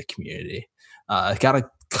are to the community. Got a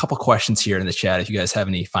couple questions here in the chat. If you guys have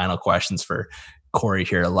any final questions for Corey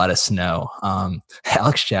here, let us know.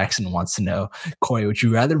 Alex Jackson wants to know, Corey, would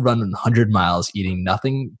you rather run 100 miles eating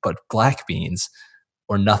nothing but black beans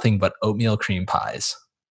or nothing but oatmeal cream pies?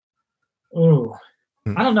 Oh,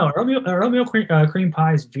 I don't know. Oatmeal cream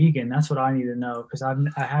pie is vegan. That's what I need to know because I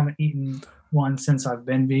haven't eaten one since I've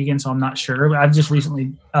been vegan, so I'm not sure. But I've just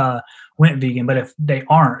recently went vegan. But if they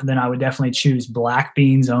aren't, then I would definitely choose black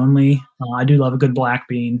beans only. I do love a good black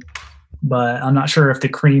bean. But I'm not sure if the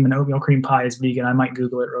cream and oatmeal cream pie is vegan. I might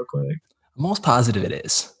Google it real quick. I'm almost positive it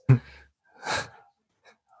is. I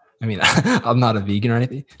mean, I'm not a vegan or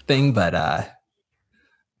anything, but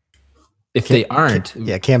if they aren't.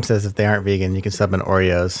 Yeah, Cam says if they aren't vegan, you can sub in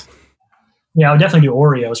Oreos. Yeah, I would definitely do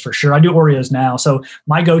Oreos for sure. I do Oreos now. So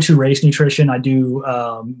my go-to race nutrition, I do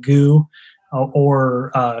GU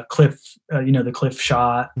or Cliff, the Cliff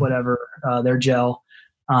Shot, whatever, their gel.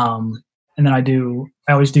 And then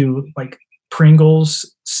I always do like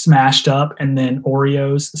Pringles smashed up and then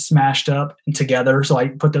Oreos smashed up and together. So I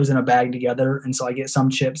put those in a bag together. And so I get some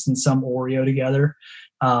chips and some Oreo together.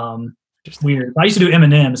 Weird. I used to do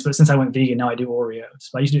M&Ms, but since I went vegan, now I do Oreos.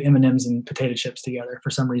 I used to do M&Ms and potato chips together for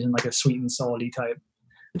some reason, like a sweet and salty type.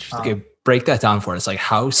 Okay, break that down for us. Like,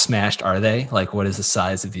 how smashed are they? Like, what is the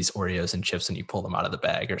size of these Oreos and chips when you pull them out of the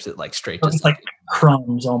bag, or is it like straight? It's like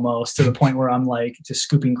crumbs almost, to the point where I'm like just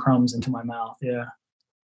scooping crumbs into my mouth. Yeah,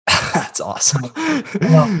 that's awesome.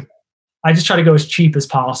 I just try to go as cheap as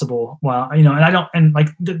possible. Well, and like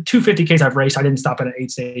the 250Ks I've raced, I didn't stop at an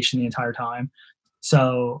aid station the entire time.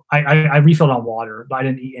 So I refilled on water, but I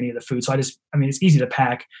didn't eat any of the food. So it's easy to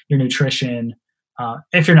pack your nutrition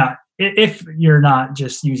if you're not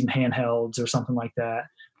just using handhelds or something like that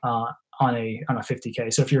on a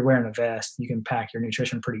 50K. So if you're wearing a vest, you can pack your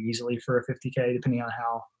nutrition pretty easily for a 50K, depending on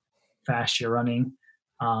how fast you're running.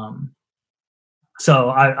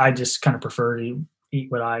 So I just kind of prefer to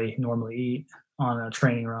eat what I normally eat on a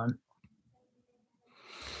training run.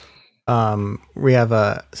 We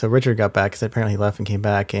have so Richard got back because apparently he left and came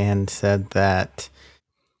back and said that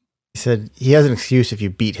he has an excuse if you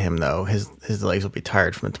beat him though. His legs will be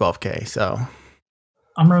tired from the 12K. So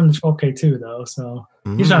I'm running the 12K too though. So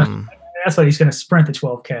that's why he's going to sprint the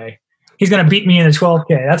 12K. He's going to beat me in the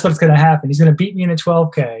 12K. That's what's going to happen. He's going to beat me in the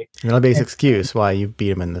 12K. That'll be his excuse why you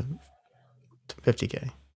beat him in the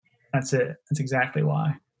 50K. That's it. That's exactly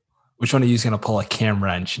why. Which one of you is going to pull a cam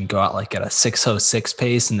wrench and go out like at a 6:06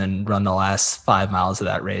 pace and then run the last 5 miles of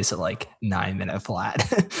that race at like 9-minute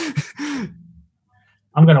flat?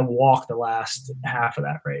 I'm going to walk the last half of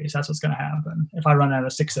that race. That's what's going to happen if I run at a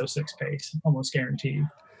 6:06 pace, almost guaranteed.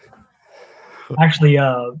 I actually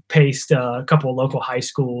paced a couple of local high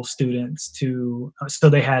school students so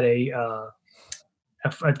they had a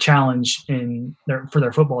challenge for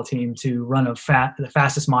their football team to run the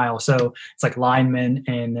fastest mile. So it's like linemen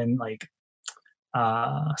and then like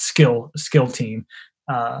skill team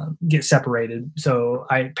get separated. So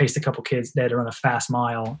I paced a couple kids that had to run a fast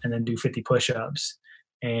mile and then do 50 push-ups.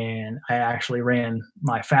 And I actually ran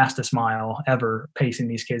my fastest mile ever pacing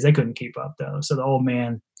these kids. They couldn't keep up though. So the old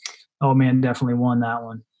man definitely won that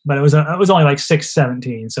one. But it was only like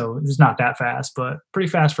 6:17, so it's not that fast, but pretty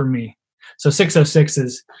fast for me. So 6:06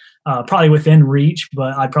 is probably within reach,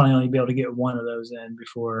 but I'd probably only be able to get one of those in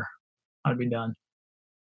before I'd be done.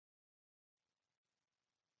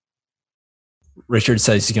 Richard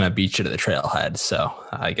says he's going to beat you to the trailhead, so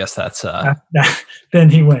I guess that's then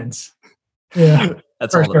he wins. Yeah,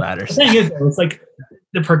 that's all that matters. The thing is, though, it's like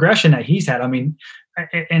the progression that he's had. I mean,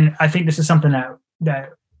 and I think this is something that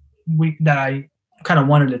I kind of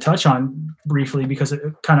wanted to touch on briefly because it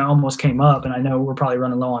kind of almost came up, and I know we're probably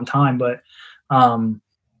running low on time, but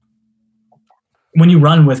when you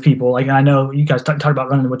run with people, like I know you guys talk about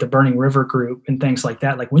running with the Burning River group and things like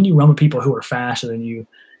that, like when you run with people who are faster than you,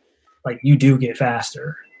 like you do get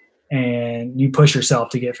faster and you push yourself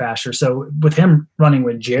to get faster. So with him running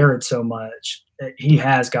with Jared so much, he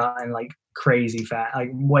has gotten like crazy fast, like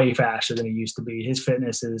way faster than he used to be. His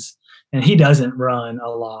fitness is, and he doesn't run a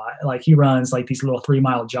lot. Like he runs like these little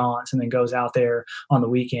 3-mile jaunts and then goes out there on the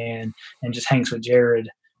weekend and just hangs with Jared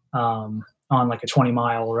on like a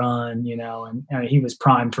 20-mile run, and he was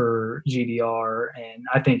primed for GDR. And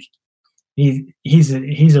I think he's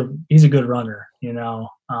a good runner,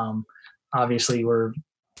 obviously we're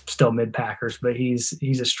still mid packers, but he's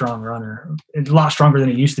a strong runner, a lot stronger than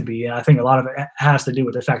he used to be. And I think a lot of it has to do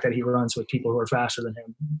with the fact that he runs with people who are faster than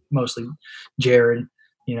him, mostly Jared,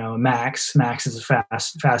 Max is a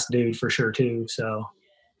fast dude for sure too. So.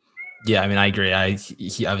 Yeah, I mean, I agree.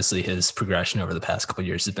 He obviously his progression over the past couple of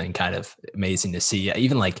years has been kind of amazing to see.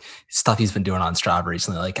 Even like stuff he's been doing on Strava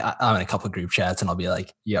recently. Like I'm in a couple of group chats and I'll be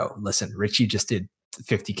like, "Yo, listen, Richie just did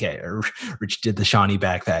 50K, or Rich did the Shawnee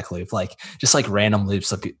backpack loop." Like just like random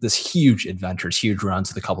loops, like this huge adventures, huge runs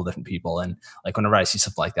with a couple different people. And like whenever I see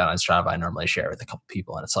stuff like that on Strava, I normally share it with a couple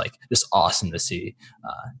people, and it's like just awesome to see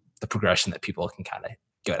the progression that people can kind of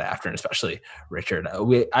get after, and especially Richard.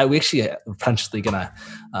 We actually are potentially gonna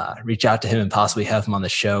reach out to him and possibly have him on the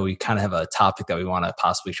show. We kind of have a topic that we want to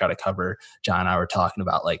possibly try to cover. John and I were talking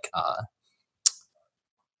about like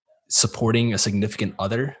supporting a significant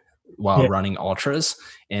other while running ultras,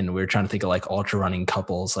 and we were trying to think of like ultra running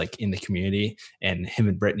couples like in the community, and him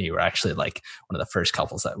and Brittany were actually like one of the first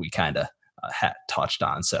couples that we kind of had touched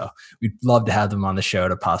on. So we'd love to have them on the show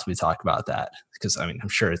to possibly talk about that, because I mean, I'm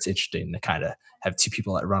sure it's interesting to kind of have two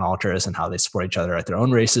people that run ultras and how they support each other at their own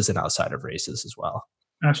races and outside of races as well.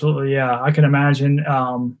 Absolutely. Yeah. I can imagine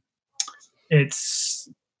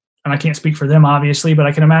and I can't speak for them obviously, but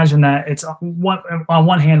I can imagine that it's on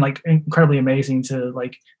one hand, like incredibly amazing to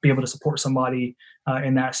like be able to support somebody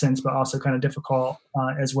in that sense, but also kind of difficult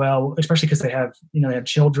as well, especially because they have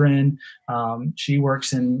children. She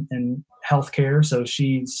works in healthcare, so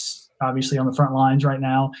she's obviously on the front lines right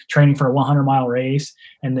now, training for a 100-mile race.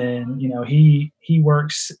 And then, he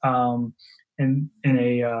works in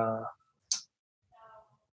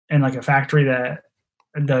like a factory that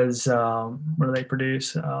does what do they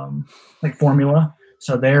produce? Like formula.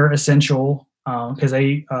 So they're essential because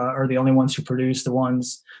they are the only ones who produce the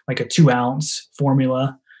ones like a 2-ounce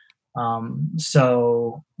formula.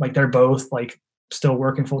 So like they're both like still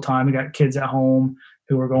working full time. We got kids at home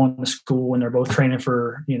who are going to school, and they're both training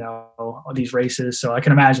for these races. So I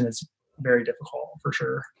can imagine it's very difficult for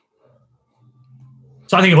sure.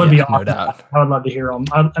 So I think it would be awesome. No doubt. I would love to hear them.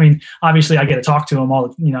 I mean, obviously I get to talk to them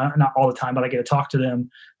not all the time, but I get to talk to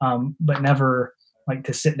them, but never like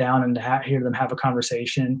to sit down and to hear them have a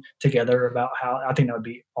conversation together about how. I think that would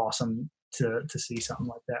be awesome to see something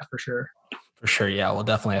like that for sure. For sure. Yeah. We'll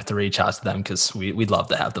definitely have to reach out to them, because we'd love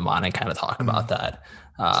to have them on and kind of talk about that.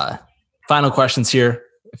 Final questions here.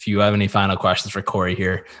 If you have any final questions for Corey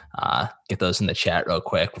here, get those in the chat real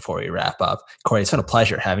quick before we wrap up. Corey, it's been a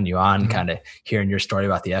pleasure having you on, kind of hearing your story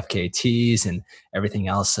about the FKTs and everything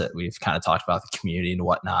else that we've kind of talked about, the community and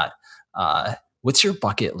whatnot. What's your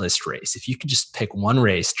bucket list race? If you could just pick one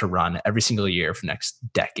race to run every single year for the next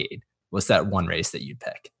decade, what's that one race that you'd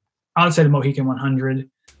pick? I would say the Mohican 100.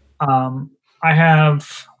 I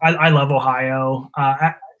love Ohio.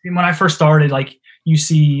 When I first started, like you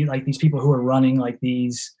see like these people who are running like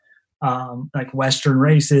these like Western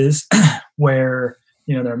races where,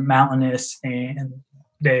 they're mountainous and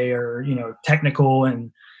they are, technical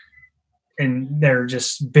and they're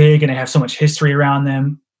just big and they have so much history around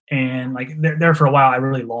them. And like there for a while, I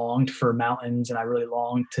really longed for mountains, and I really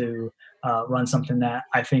longed to run something that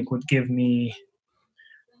I think would give me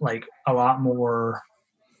like a lot more,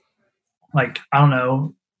 like, I don't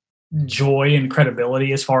know, joy and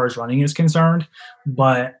credibility as far as running is concerned.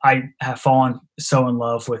 But I have fallen so in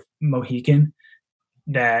love with Mohican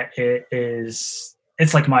that it's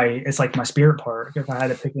like my spirit park. If I had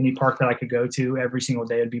to pick any park that I could go to every single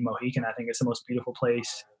day, it'd be Mohican. I think it's the most beautiful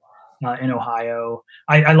place in Ohio.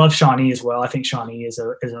 I love Shawnee as well. I think Shawnee is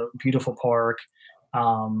a beautiful park.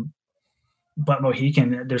 But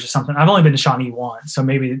Mohican, there's just something. I've only been to Shawnee once, so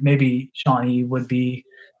maybe Shawnee would be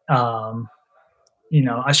a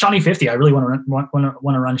Shawnee 50. I really want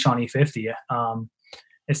to run Shawnee 50.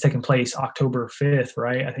 It's taking place October 5th,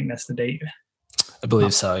 right? I think that's the date. I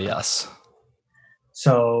believe so. Yes.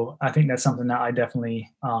 So I think that's something that I definitely,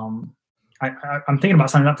 I'm thinking about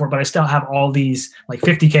signing up for, but I still have all these like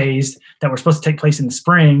 50Ks that were supposed to take place in the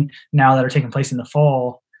spring now that are taking place in the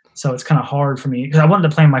fall. So it's kind of hard for me because I wanted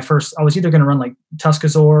to plan I was either going to run like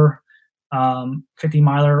Tuscazor 50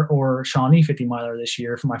 miler or Shawnee 50 miler this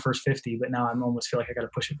year for my first 50, but now I almost feel like I got to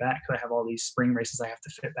push it back because I have all these spring races I have to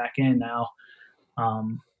fit back in now.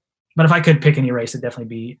 But if I could pick any race, it'd definitely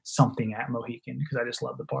be something at Mohican because I just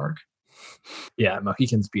love the park. Yeah,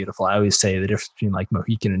 Mohican's beautiful. I always say the difference between like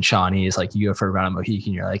Mohican and Shawnee is like you go for a run at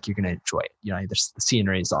Mohican, you're going to enjoy it. The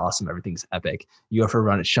scenery is awesome. Everything's epic. You go for a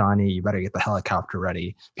run at Shawnee, you better get the helicopter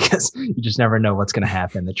ready because you just never know what's going to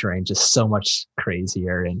happen. The terrain's just so much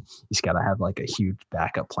crazier and you just got to have like a huge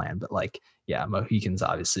backup plan. But like, yeah, Mohican's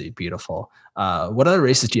obviously beautiful. What other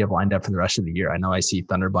races do you have lined up for the rest of the year? I know I see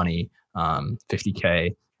Thunder Bunny,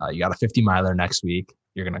 50K. You got a 50 miler next week.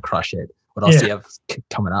 You're going to crush it. What else do you have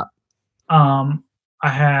coming up? I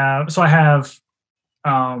have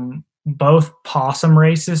both possum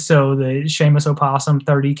races. So the Seamus Opossum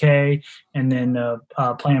 30K and then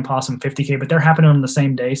Playing Possum 50K, but they're happening on the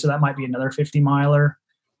same day. So that might be another 50 miler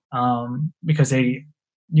because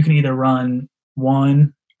you can either run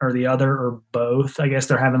one or the other or both. I guess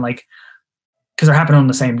they're having because they're happening on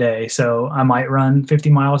the same day. So I might run 50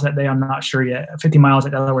 miles that day. I'm not sure yet. 50 miles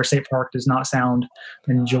at Delaware State Park does not sound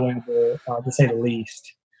enjoyable, to say the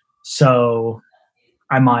least. So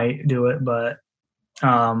I might do it, but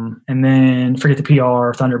and then Forget the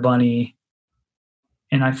PR, Thunder Bunny,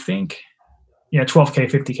 and I think 12K,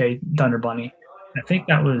 50K Thunder Bunny. I think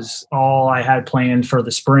that was all I had planned for the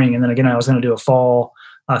spring. And then again, I was going to do a fall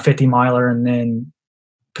 50 miler and then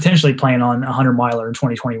potentially plan on 100 miler in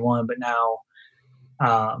 2021. But now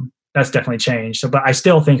that's definitely changed. So, but I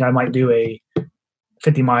still think I might do a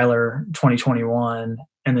 50 miler 2021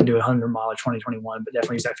 and then do a 100 miler 2021. But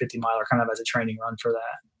definitely use that 50 miler kind of as a training run for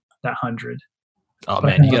that 100. Oh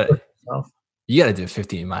man, you gotta do a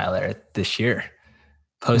 50 miler this year.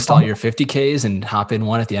 Post all your 50Ks and hop in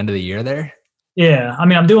one at the end of the year there. Yeah, I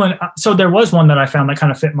mean, I'm doing. So there was one that I found that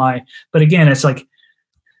kind of fit but again, it's in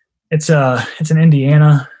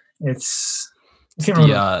Indiana. I can't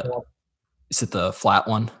remember. Is it the flat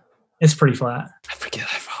one? It's pretty flat. I forget.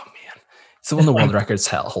 Oh man, it's the one the world records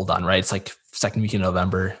hold on, right? It's like second week in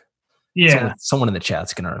November. Yeah. Someone in the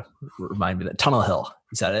chat's gonna remind me that Tunnel Hill.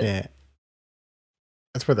 Is that it? Yeah.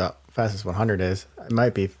 That's where the fastest 100 is. It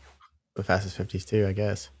might be the fastest 50s too, I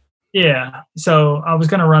guess. Yeah. So I was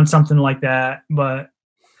going to run something like that, but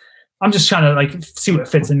I'm just trying to see what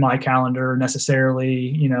fits in my calendar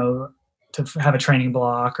necessarily, to have a training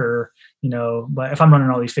block or, but if I'm running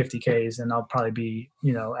all these 50Ks, then I'll probably be,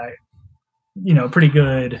 at, pretty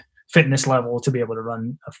good fitness level to be able to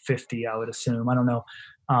run a 50, I would assume. I don't know.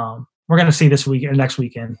 We're going to see next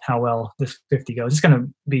weekend, how well this 50 goes. It's going to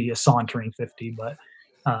be a sauntering 50, but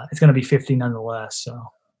it's going to be 50 nonetheless. So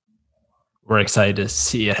we're excited to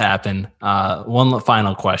see it happen. One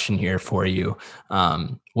final question here for you.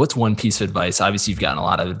 What's one piece of advice? Obviously, you've gotten a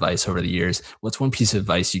lot of advice over the years. What's one piece of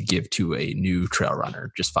advice you'd give to a new trail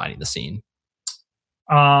runner just finding the scene?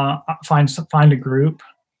 Find a group.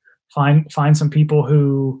 Find some people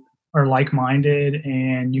who are like-minded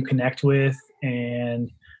and you connect with,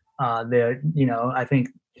 and I think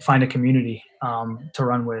find a community to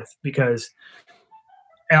run with, because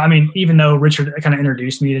I mean, even though Richard kind of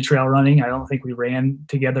introduced me to trail running, I don't think we ran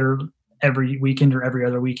together every weekend or every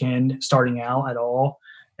other weekend starting out at all.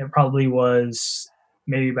 It probably was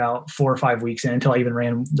maybe about 4 or 5 weeks in until I even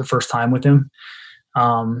ran the first time with him.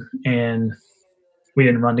 And we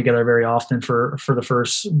didn't run together very often for the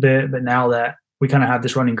first bit, but now that we kind of have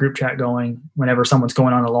this running group chat going, whenever someone's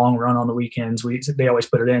going on a long run on the weekends, they always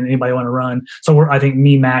put it in. Anybody want to run? So I think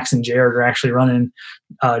me, Max, and Jared are actually running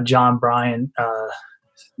John Bryan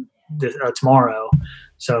tomorrow.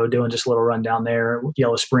 So doing just a little run down there,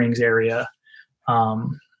 Yellow Springs area.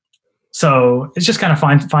 So it's just kind of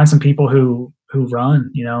find some people who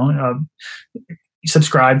run,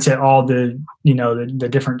 subscribe to all the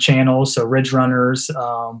different channels. So Ridge Runners,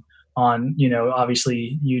 on,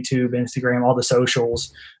 obviously YouTube, Instagram, all the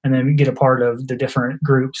socials, and then get a part of the different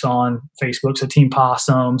groups on Facebook. So Team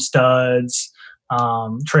Possum, Studs,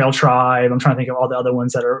 Trail Tribe. I'm trying to think of all the other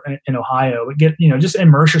ones that are in Ohio. But just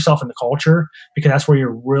immerse yourself in the culture, because that's where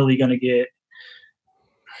you're really going to get.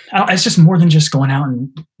 It's just more than just going out and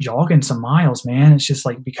jogging some miles, man. It's just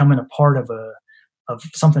like becoming a part of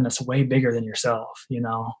something that's way bigger than yourself,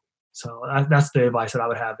 So that's the advice that I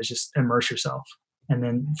would have, is just immerse yourself and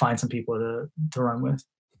then find some people to run with.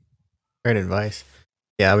 Great advice.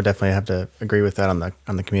 Yeah, I would definitely have to agree with that on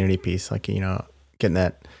the community piece. Getting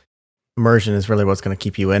that immersion is really what's going to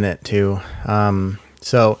keep you in it too.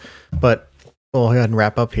 But we'll go ahead and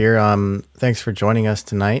wrap up here. Thanks for joining us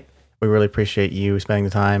tonight. We really appreciate you spending the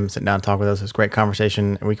time, sitting down and talk with us. It was a great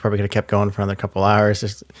conversation, and we probably could have kept going for another couple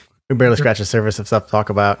hours. We barely scratched the surface of stuff to talk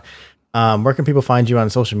about. Where can people find you on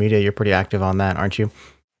social media? You're pretty active on that, aren't you?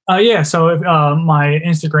 Yeah. So my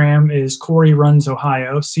Instagram is Cory Runs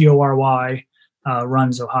Ohio, CORY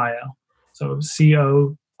Runs Ohio. So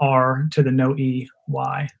COR to the no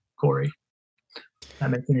EY, Cory. That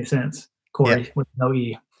makes any sense? Cory with no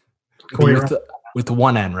E. Cory with the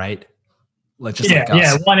one N, right? Like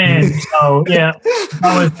one N. So if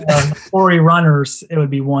I was Cory Runners, it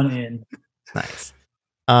would be one N. Nice.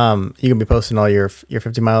 You can be posting all your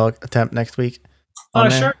 50-mile attempt next week?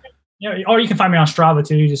 Sure. Yeah, or you can find me on Strava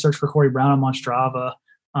too. You just search for Cory Brown. I'm on Strava,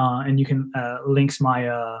 and you can links my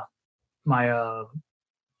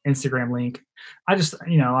Instagram link. I just,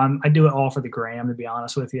 I do it all for the gram, to be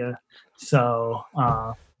honest with you. So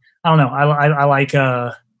I don't know. I like.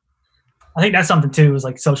 I think that's something too. Is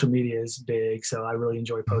like social media is big, so I really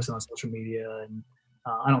enjoy posting on social media, and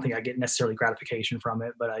I don't think I get necessarily gratification from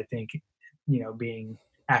it, but I think being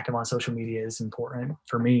active on social media is important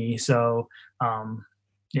for me. So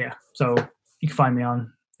yeah, so you can find me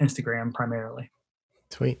on Instagram primarily.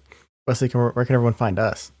 Sweet. Wesley, where can everyone find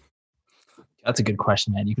us? That's a good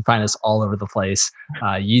question, man. You can find us all over the place.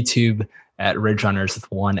 YouTube at Ridge Runners with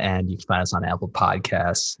one N. You can find us on Apple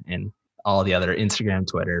Podcasts and all the other Instagram,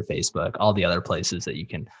 Twitter, Facebook, all the other places that you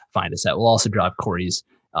can find us at. We'll also drop Corey's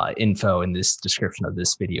info in this description of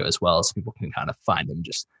this video as well, so people can kind of find him,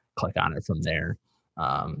 just click on it from there.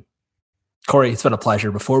 Corey, it's been a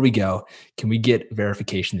pleasure. Before we go, can we get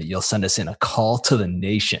verification that you'll send us in a call to the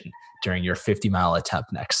nation during your 50-mile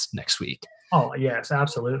attempt next week? Oh, yes,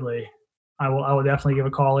 absolutely. I will definitely give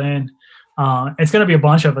a call in. It's going to be a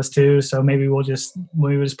bunch of us too, so maybe we'll just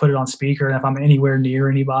put it on speaker. And if I'm anywhere near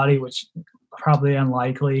anybody, which probably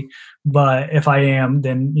unlikely, but if I am,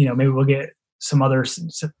 then maybe we'll get some others.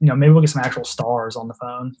 Maybe we'll get some actual stars on the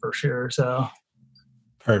phone for sure. So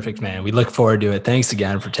perfect, man. We look forward to it. Thanks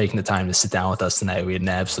again for taking the time to sit down with us tonight. We had an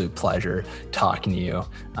absolute pleasure talking to you.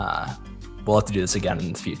 We'll have to do this again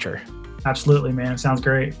in the future. Absolutely, man. Sounds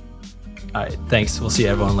great. All right. Thanks. We'll see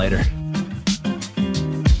everyone later.